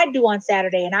is what I do on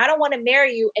Saturday, and I don't want to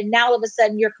marry you. And now all of a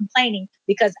sudden you're complaining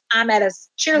because I'm at a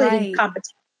cheerleading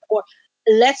competition, or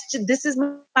this is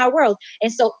my world.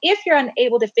 And so if you're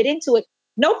unable to fit into it,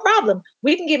 no problem.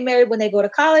 We can get married when they go to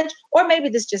college, or maybe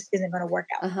this just isn't going to work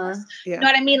out for us. You know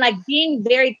what I mean? Like being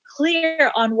very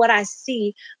clear on what I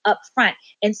see up front.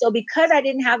 And so because I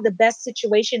didn't have the best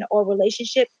situation or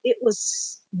relationship, it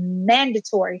was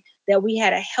mandatory that we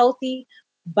had a healthy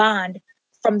bond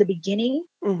from the beginning.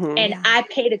 And I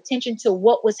paid attention to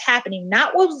what was happening,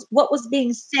 not what was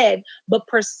being said, but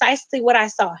precisely what I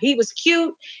saw. He was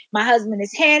cute. My husband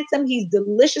is handsome. He's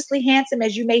deliciously handsome,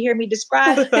 as you may hear me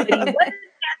describe, but he wasn't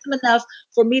handsome enough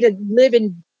for me to live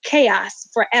in chaos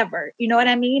forever. You know what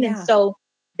I mean? And so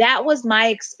that was my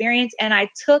experience. And I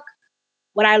took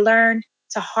what I learned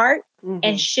to heart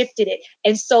and shifted it.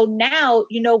 And so now,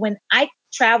 you know, when I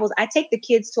travels, I take the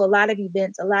kids to a lot of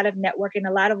events, a lot of networking,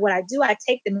 a lot of what I do, I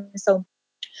take them. And so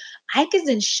Ike is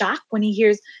in shock when he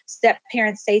hears step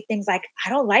parents say things like, I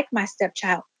don't like my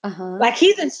stepchild. Like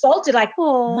he's insulted, like,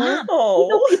 Mom, you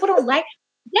know, people don't like,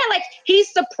 like he's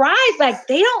surprised, like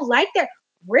they don't like their,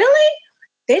 really?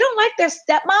 They don't like their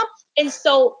stepmom? And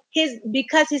so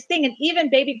because his thing, and even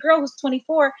baby girl who's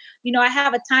 24, you know, I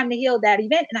have a Time to Heal that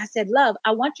event. And I said, love,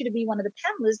 I want you to be one of the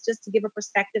panelists just to give a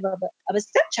perspective of a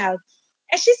stepchild.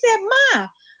 And she said, Ma,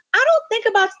 I don't think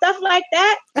about stuff like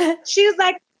that. She was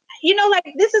like,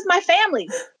 like, this is my family.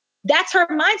 That's her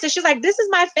mindset. She's like, this is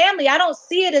my family. I don't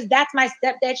see it as that's my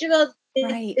stepdad. She goes,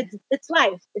 it's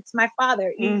life. It's my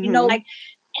father. You know, like,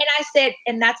 and I said,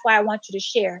 and that's why I want you to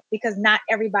share, because not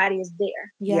everybody is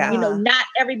there. Yeah. You know, not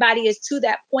everybody is to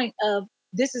that point of,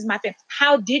 this is my family.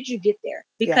 How did you get there?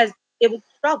 Because it was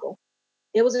a struggle.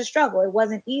 It was a struggle. It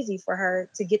wasn't easy for her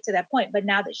to get to that point, but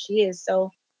now that she is,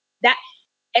 so that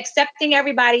accepting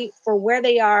everybody for where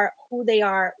they are, who they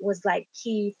are, was like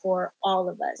key for all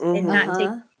of us, and not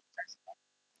taking.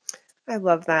 I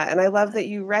love that. And I love that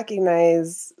you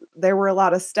recognize there were a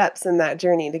lot of steps in that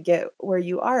journey to get where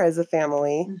you are as a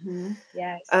family.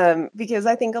 Yes. Because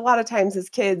I think a lot of times as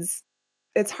kids,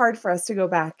 it's hard for us to go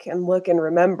back and look and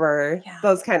remember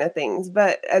those kind of things.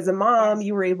 But as a mom,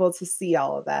 you were able to see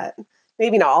all of that.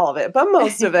 Maybe not all of it, but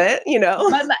most of it, you know.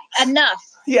 But enough.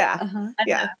 Yeah. Enough.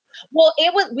 Yeah. Well,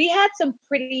 we had some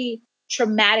pretty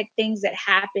traumatic things that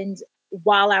happened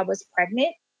while I was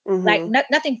pregnant. Like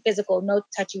nothing physical, no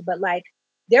touchy, but like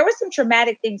there were some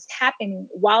traumatic things happening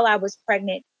while I was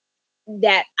pregnant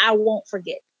that I won't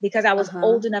forget, because I was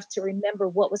old enough to remember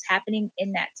what was happening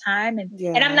in that time.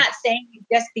 And I'm not saying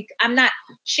I'm not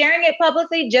sharing it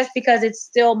publicly just because it's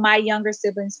still my younger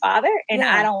sibling's father, and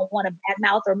I don't want to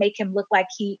badmouth or make him look like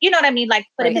you know what I mean? Like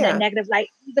put him in a negative light.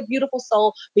 He's a beautiful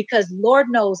soul, because Lord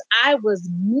knows I was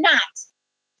not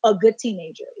a good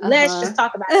teenager. Let's just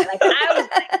talk about it. Like I was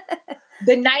like,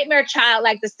 the nightmare child,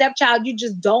 like the stepchild you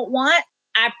just don't want.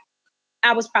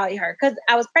 I was probably her, because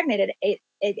I was pregnant at 8.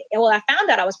 Well, I found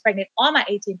out I was pregnant on my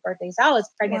 18th birthday. So I was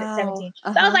pregnant at 17.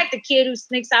 So I was like the kid who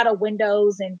sneaks out of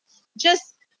windows and just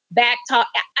back talk.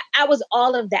 I was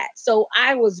all of that. So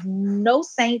I was no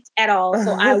saint at all.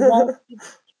 So I won't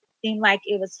seem like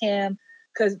it was him,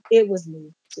 because it was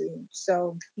me too.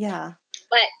 So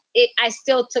but I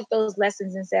still took those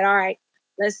lessons and said, all right,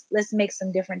 let's make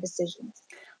some different decisions.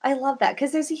 I love that,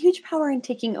 because there's a huge power in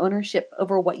taking ownership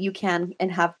over what you can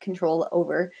and have control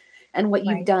over, and what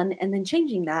you've done, and then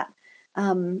changing that,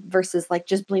 versus like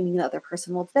just blaming the other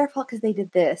person. Well, it's their fault because they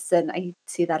did this. And I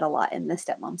see that a lot in the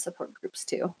stepmom support groups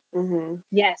too.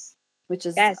 Yes. Which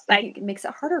is, I think it makes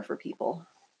it harder for people.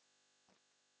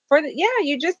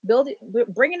 You just build it,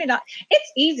 bringing it up.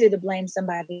 It's easy to blame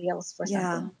somebody else for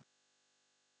something.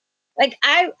 Like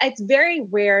it's very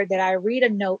rare that I read a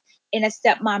note in a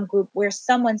stepmom group where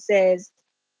someone says,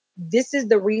 this is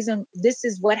the reason, this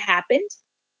is what happened,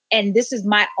 and this is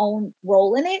my own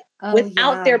role in it,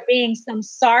 without there being some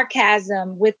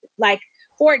sarcasm with, like,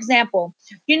 for example,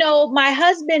 you know,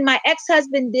 my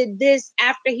ex-husband did this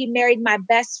after he married my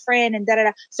best friend and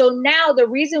da-da-da. So now the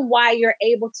reason why you're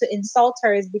able to insult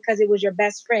her is because it was your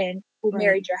best friend who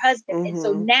married your husband. And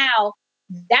so now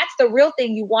that's the real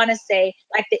thing you want to say.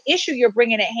 Like, the issue you're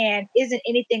bringing at hand isn't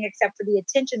anything except for the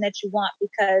attention that you want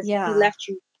because he left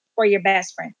you for your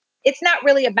best friend. It's not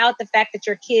really about the fact that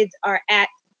your kids are at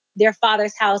their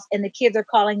father's house and the kids are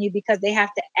calling you because they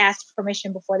have to ask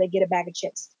permission before they get a bag of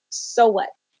chips. So what?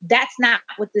 That's not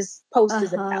what this post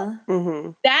is about.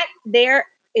 That there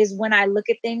is when I look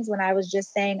at things, when I was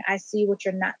just saying, I see what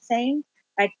you're not saying.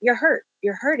 Like, you're hurt.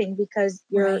 You're hurting because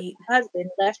your husband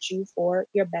left you for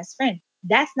your best friend.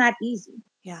 That's not easy.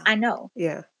 Yeah, I know.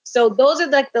 Yeah. So those are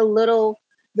like the little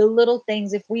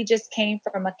things. If we just came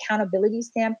from accountability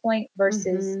standpoint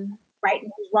versus right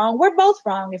and wrong, we're both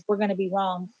wrong. If we're going to be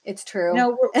wrong, it's true.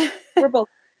 No, we're both.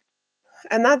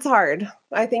 And that's hard.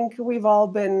 I think we've all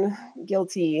been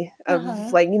guilty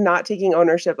of like not taking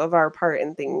ownership of our part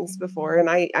in things before.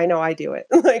 And I know I do it.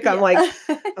 Like, I'm like,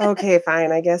 okay,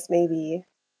 fine. I guess maybe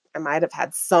I might have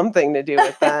had something to do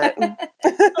with that.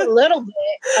 A little bit.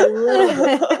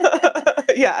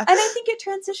 Yeah. And I think it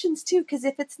transitions too, because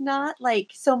if it's not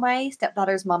like, so my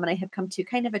stepdaughter's mom and I have come to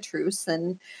kind of a truce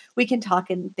and we can talk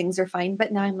and things are fine.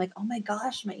 But now I'm like, oh my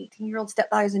gosh, my 18-year-old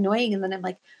stepdaughter's annoying. And then I'm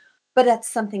like, but that's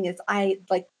something is I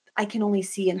can only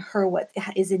see in her what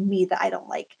is in me that I don't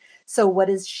like. So what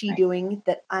is she doing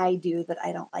that I do that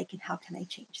I don't like? And how can I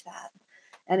change that?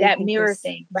 And that mirror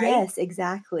thing, right? Yes,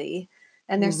 exactly.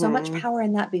 And there's so much power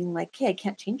in that, being like, okay, I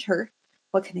can't change her.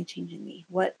 What can I change in me?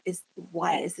 Why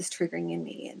is this triggering in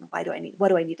me? And what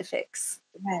do I need to fix?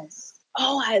 Yes.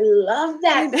 Oh, I love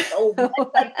that so much.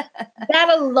 Like, that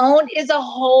alone is a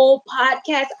whole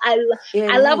podcast. I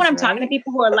love when I'm talking to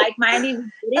people who are like-minded.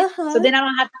 So then I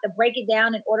don't have to break it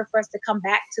down in order for us to come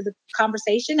back to the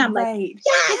conversation. I'm like,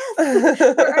 yes.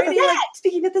 We're already like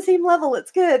speaking at the same level.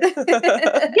 It's good.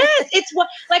 Yes. It's what,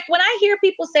 like, when I hear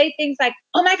people say things like,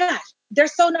 oh my gosh, they're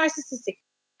so narcissistic.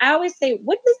 I always say,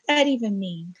 what does that even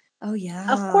mean? Oh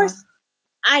yeah. Of course,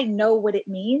 I know what it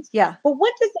means. Yeah. But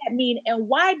what does that mean? And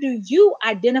why do you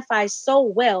identify so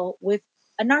well with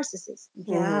a narcissist.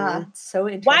 Yeah. So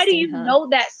interesting. Why do you know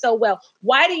that so well?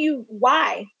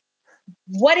 Why?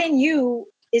 What in you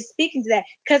is speaking to that?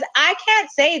 Because I can't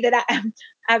say that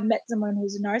I've met someone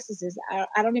who's a narcissist.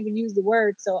 I don't even use the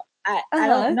word, so I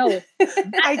don't know.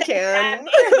 I can.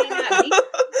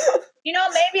 You know,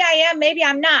 maybe I am, maybe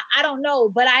I'm not. I don't know,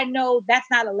 but I know that's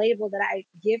not a label that I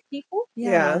give people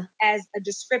as a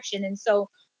description. And so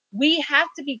we have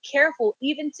to be careful.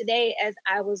 Even today, as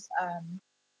I was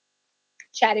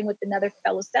chatting with another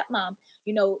fellow stepmom,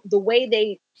 you know, the way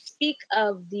they speak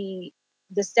of the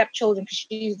stepchildren, because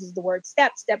she uses the word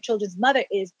stepchildren's mother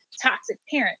is toxic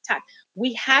parent.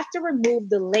 We have to remove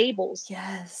the labels.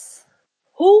 Yes.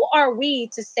 Who are we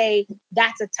to say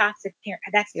that's a toxic parent?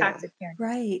 That's toxic parent.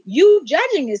 Right. You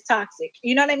judging is toxic.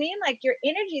 You know what I mean? Like your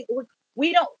energy,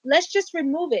 let's just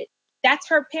remove it. That's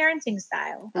her parenting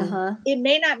style. It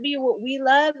may not be what we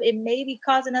love. It may be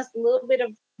causing us a little bit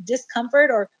of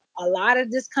discomfort or a lot of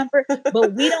discomfort,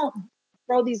 but we don't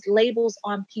throw these labels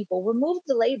on people. Remove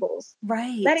the labels.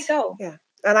 Right. Let it go. Yeah.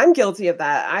 And I'm guilty of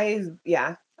that. I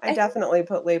definitely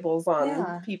put labels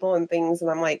on people and things.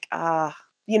 And I'm like,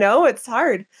 you know, it's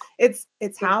hard. It's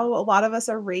how a lot of us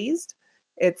are raised.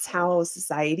 It's how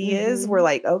society is. We're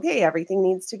like, okay, everything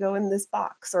needs to go in this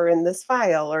box or in this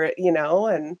file or, you know,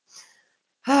 and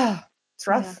it's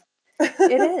rough. Yeah.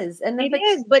 It is. And then, it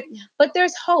is, but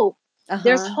there's hope.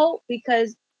 There's hope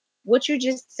because what you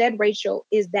just said, Rachel,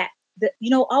 is that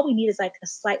all we need is like a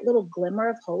slight little glimmer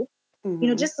of hope, you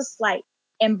know, just a slight.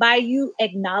 And by you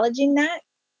acknowledging that,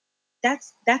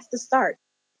 that's the start.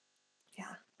 Yeah.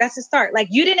 That's the start. Like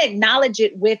you didn't acknowledge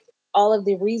it with all of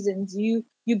the reasons. You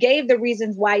gave the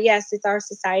reasons why, yes, it's our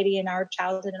society and our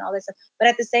childhood and all that stuff. But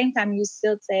at the same time, you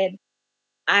still said,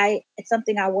 it's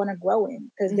something I want to grow in.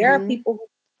 Because there are people who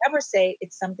never say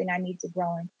it's something I need to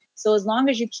grow in. So as long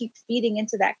as you keep feeding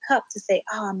into that cup to say,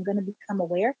 I'm going to become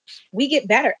aware, we get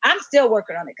better. I'm still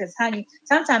working on it because, honey,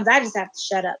 sometimes I just have to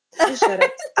shut up. Just shut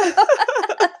up.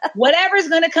 Whatever's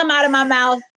going to come out of my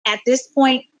mouth at this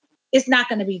point, it's not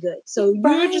going to be good. So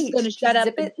you're just going to shut up.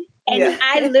 And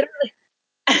I literally,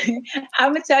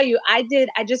 I'm going to tell you, I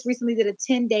just recently did a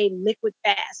 10-day liquid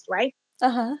fast, right?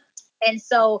 And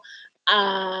so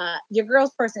your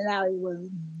girl's personality was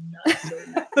nuts.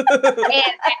 And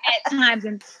at times,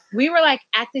 and we were like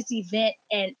at this event,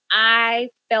 and I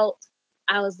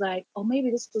was like, oh,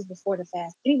 maybe this was before the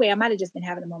fast. Anyway, I might have just been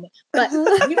having a moment, but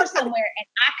we were somewhere, and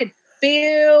I could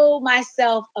feel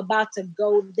myself about to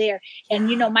go there. And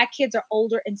you know, my kids are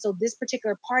older, and so this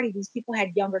particular party, these people had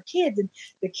younger kids, and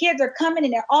the kids are coming,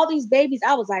 and they're all these babies.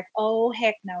 I was like, oh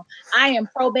heck no, I am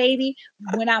pro baby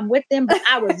when I'm with them, but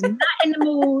I was not in the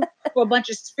mood for a bunch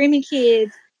of screaming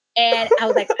kids. And I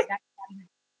was like, I got it.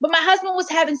 But my husband was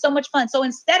having so much fun. So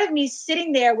instead of me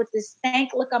sitting there with this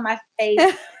stank look on my face,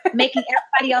 making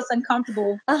everybody else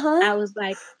uncomfortable, I was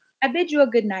like, I bid you a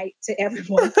good night to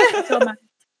everyone. I told my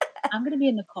I'm going to be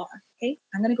in the car. Okay.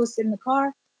 I'm going to go sit in the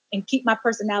car and keep my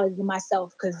personality to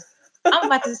myself because I'm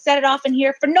about to set it off in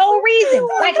here for no reason.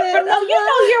 Like, you're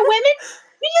women.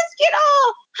 You just get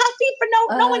all huffy for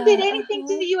no one did anything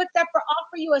to you except for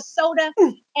offer you a soda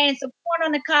and some corn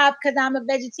on the cob because I'm a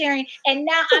vegetarian. And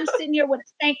now I'm sitting here with a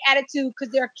stank attitude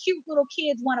because their cute little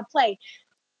kids want to play.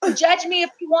 Judge me if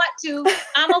you want to.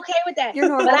 I'm okay with that.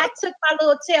 But I took my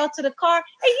little tail to the car. And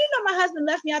you know, my husband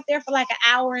left me out there for like an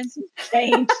hour and some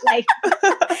change. Like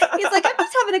he's like, I'm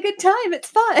just having a good time. It's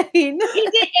fine. He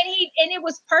did, and it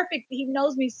was perfect. He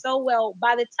knows me so well.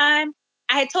 By the time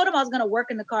I had told him I was going to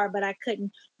work in the car, but I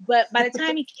couldn't. But by the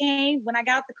time he came, when I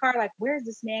got out the car, like, where's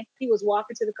this man? He was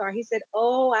walking to the car. He said,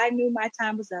 oh, I knew my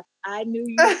time was up. I knew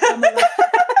you were coming up.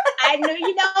 I knew,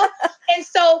 you know. And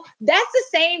so that's the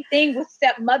same thing with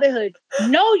stepmotherhood.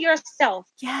 Know yourself.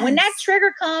 Yes. When that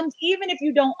trigger comes, even if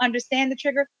you don't understand the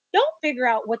trigger, don't figure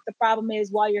out what the problem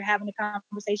is while you're having a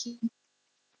conversation.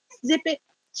 Zip it,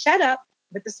 shut up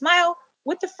with a smile,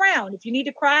 with a frown. If you need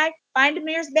to cry, find a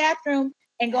mirror's bathroom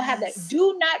and go have that.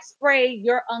 Do not spray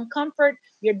your uncomfort,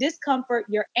 your discomfort,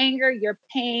 your anger, your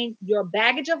pain, your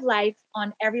baggage of life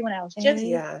on everyone else. Just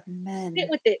sit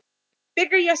with it.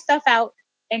 Figure your stuff out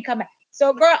and come back.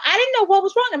 So, girl, I didn't know what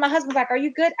was wrong. And my husband was like, are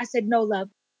you good? I said, no, love.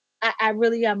 I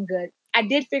really am good. I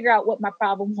did figure out what my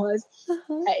problem was.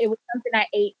 It was something I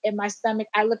ate in my stomach.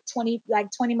 I looked 20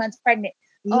 months pregnant,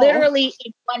 literally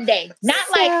in one day. Not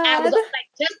like I was like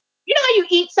just, you know how you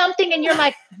eat something and you're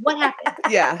like, what happened?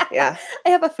 Yeah. I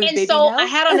have a food and baby so now. I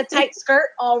had on a tight skirt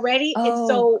already. And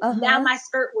so now my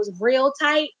skirt was real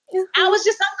tight. I was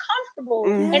just uncomfortable.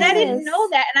 And I didn't know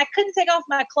that. And I couldn't take off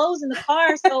my clothes in the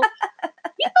car. So,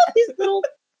 you know, these little,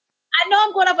 I know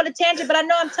I'm going off on a tangent, but I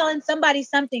know I'm telling somebody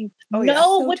something. Oh, yeah.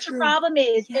 Know So what true. your problem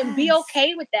is and be Yes.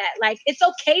 okay with that. Like, it's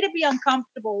okay to be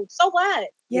uncomfortable. So what?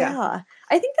 Yeah. Yeah.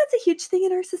 I think that's a huge thing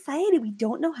in our society. We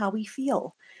don't know how we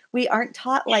feel. We aren't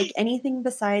taught like Yes. anything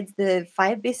besides the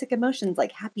 5 basic emotions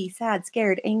like happy, sad,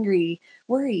 scared, angry,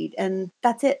 worried. And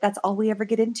that's it. That's all we ever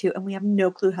get into. And we have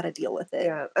no clue how to deal with it.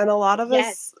 Yeah. And a lot of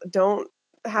Yes. us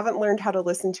haven't learned how to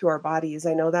listen to our bodies.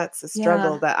 I know that's a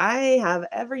struggle Yeah. that I have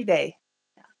every day.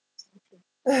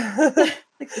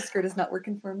 Like the skirt is not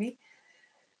working for me.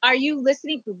 Are you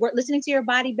listening to your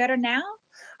body better now?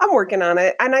 I'm working on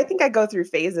it. And I think I go through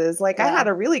phases. Like I Yeah. had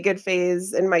a really good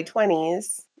phase in my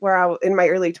 20s in my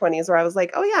early 20s where I was like,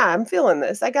 oh yeah, I'm feeling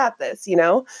this. I got this, you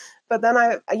know? But then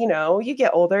you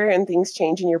get older and things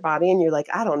change in your body and you're like,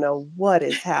 I don't know what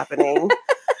is happening.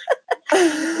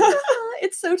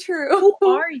 It's so true. Who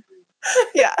are you?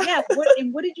 Yeah. Yeah.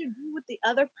 What did you do with the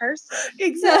other person?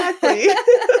 Exactly.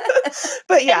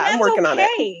 But yeah, And I'm working on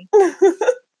it.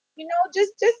 You know,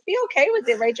 just be okay with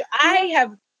it, Rachel. I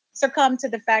have succumbed to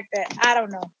the fact that I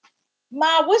don't know.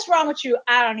 Mom, what's wrong with you?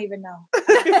 I don't even know.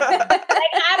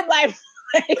 I'm like,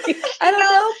 I don't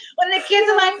know. When the kids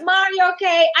are like, Mom, you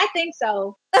okay? I think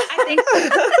so.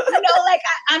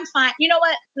 I'm fine. You know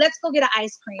what? Let's go get an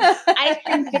ice cream. Ice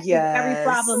cream fixes every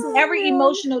problem, So every good.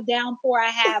 emotional downpour I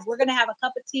have. We're gonna have a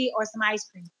cup of tea or some ice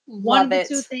cream. One Love of it.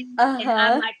 the two things. And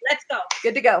I'm like, let's go.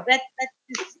 Good to go. Let's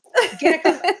just get a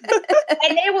cup of tea.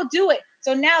 And they will do it.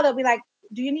 So now they'll be like,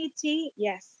 do you need tea?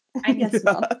 Yes. I need Yes,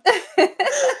 Mom.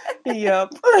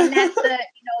 Yep. And that's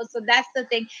so that's the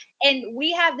thing. And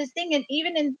we have this thing, and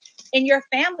even in your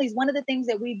families, one of the things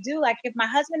that we do, like if my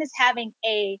husband is having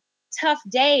a tough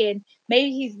day and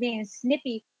maybe he's being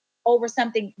snippy over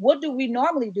something, what do? We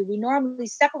normally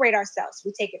separate ourselves.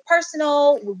 We take it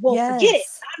personal. We'll forget it.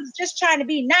 I'm just trying to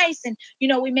be nice, and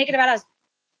we make it about us.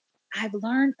 I've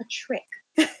learned a trick.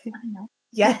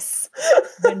 Yes.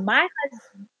 When my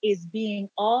husband is being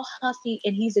all huffy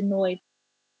and he's annoyed,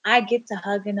 I get to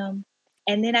hugging him.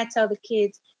 And then I tell the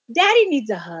kids, Daddy needs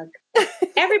a hug.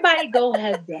 Everybody go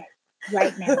hug Daddy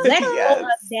right now. Let's go hug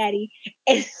Daddy.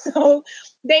 And so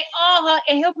they all hug.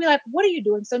 And he'll be like, what are you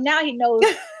doing? So now he knows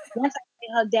once I say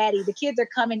hug Daddy, the kids are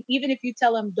coming. Even if you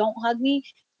tell them don't hug me,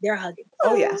 they're hugging.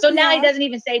 Oh, yeah. So now he doesn't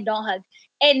even say don't hug.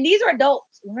 And these are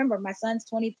adults. Remember, my son's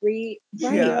 23.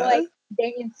 Yeah. Like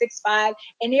Damien's 6'5".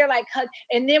 And they're like hug.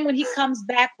 And then when he comes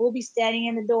back, we'll be standing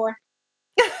in the door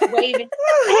waving.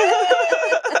 Hey,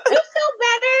 you feel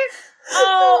better?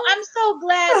 Oh, I'm so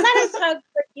glad. Let us hug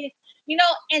for you.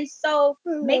 And so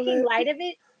making light of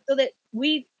it so that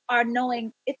we are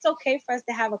knowing it's okay for us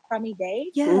to have a crummy day.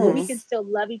 Yes. We can still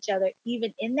love each other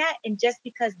even in that. And just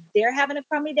because they're having a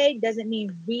crummy day doesn't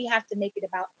mean we have to make it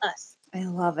about us. I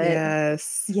love it.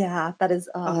 Yes. Yeah, that is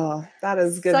that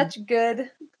is good. Such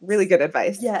good. Really good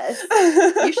advice. Yes.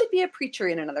 You should be a preacher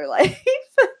in another life.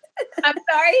 I'm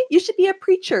sorry? You should be a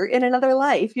preacher in another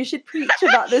life. You should preach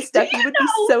about this stuff. You would be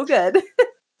so good.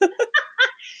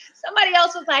 Somebody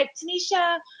else was like,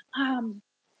 Tanisha,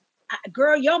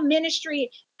 girl, your ministry.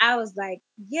 I was like,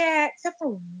 yeah, except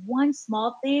for one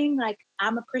small thing. Like,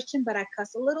 I'm a Christian, but I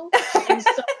cuss a little. And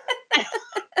so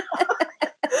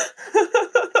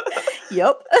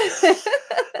Yep.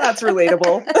 That's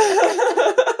relatable.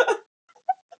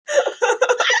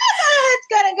 It's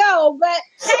gonna go, but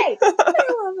hey, I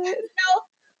love it.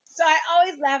 So I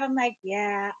always laugh. I'm like,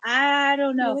 yeah, I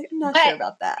don't know. Really? I'm not But sure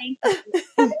about that. thank you.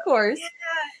 Of course. Yeah.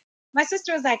 My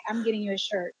sister was like, I'm getting you a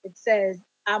shirt. It says,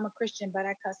 I'm a Christian, but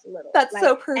I cuss a little. That's like,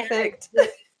 so perfect. Shirt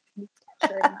in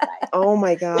my life. Oh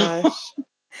my gosh.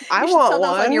 I You should want sell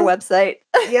those one on your website.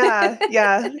 Yeah.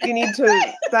 You need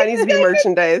to, that needs to be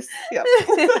merchandise. Yep.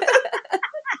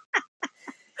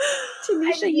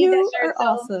 Tanisha, you are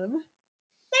awesome.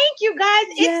 Thank you guys.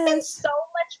 Yes. It's been so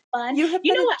much fun. You have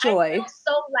been know a what? joy. I feel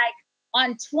so like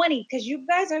on 20 because you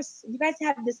guys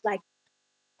have this like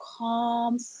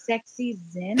calm, sexy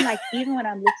zen. Like even when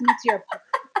I'm listening to your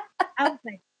podcast, I was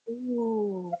like,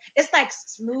 ooh, it's like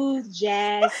smooth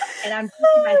jazz. And I'm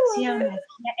drinking my tea. I'm like,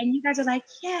 yeah. And you guys are like,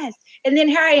 yes. And then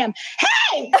here I am,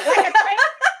 hey, like a train.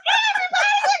 Hey,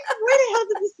 everybody, where the hell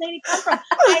did this lady come from?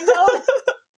 I know.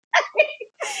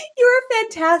 You are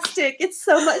fantastic. It's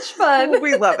so much fun.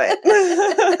 We love it.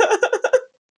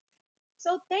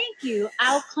 So thank you.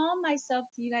 I'll calm myself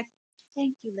to you guys.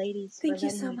 Thank you, ladies. Thank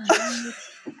you so much. join.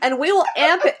 And we will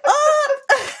amp it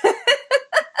up.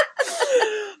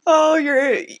 Oh,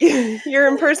 your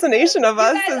impersonation of You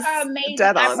us guys is are amazing.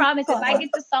 dead I on. promise if I get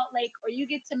to Salt Lake or you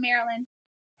get to Maryland,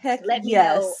 Heck let me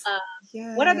yes. know.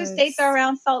 What other states are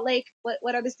around Salt Lake?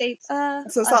 What other states?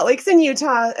 So Salt Lake's in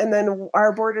Utah, and then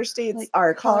our border states like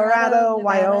are Colorado, Nevada.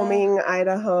 Wyoming,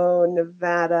 Idaho,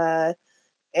 Nevada,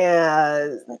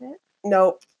 and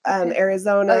nope,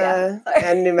 Arizona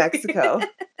and New Mexico.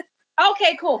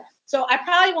 Okay, cool. So I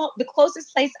probably won't. The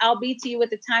closest place I'll be to you with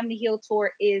the Time to Heal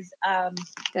tour is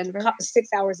Denver, 6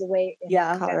 hours away.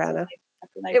 Colorado.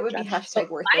 It would be hashtag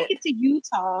worth I it. get to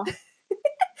Utah.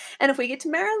 And if we get to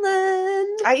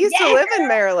Maryland, I used to live in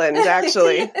Maryland,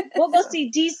 actually. We'll go see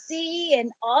DC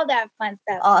and all that fun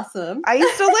stuff. Awesome. I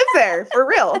used to live there for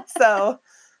real. So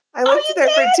I lived there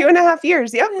for 2.5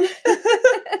 years. Yep.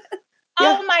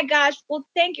 Oh my gosh. Well,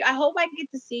 thank you. I hope I get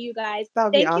to see you guys. That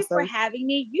would be Thank you for awesome. having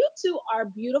me. You two are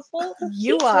beautiful.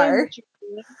 You Keep doing are. what you're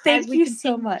doing Thank as we you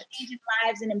so continue much. changing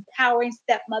lives and empowering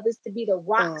stepmothers to be the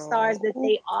rock stars that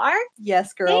they are.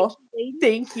 Yes, girl. Thank you, ladies.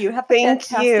 Thank you. Have a Thank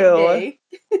fantastic you. day.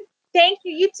 Thank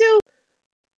you. You too.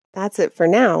 That's it for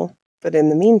now. But in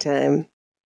the meantime,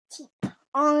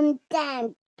 On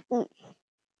time. good.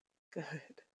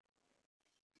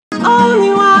 Only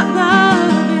want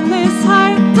love in this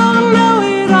heart. Don't know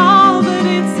it all, but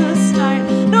it's a start.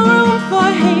 No room for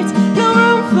hate, no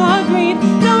room for greed,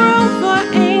 no room for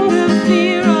anger,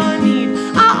 fear, or need.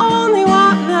 I only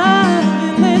want love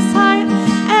in this heart.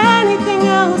 Anything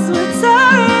else would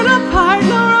tear it apart.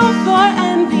 No room for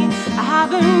envy. I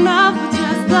have enough of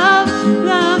just love,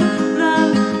 love,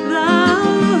 love,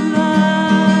 love,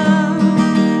 love.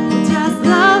 Just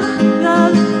love,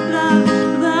 love, love,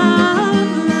 love,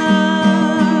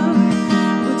 love.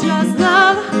 Just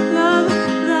love.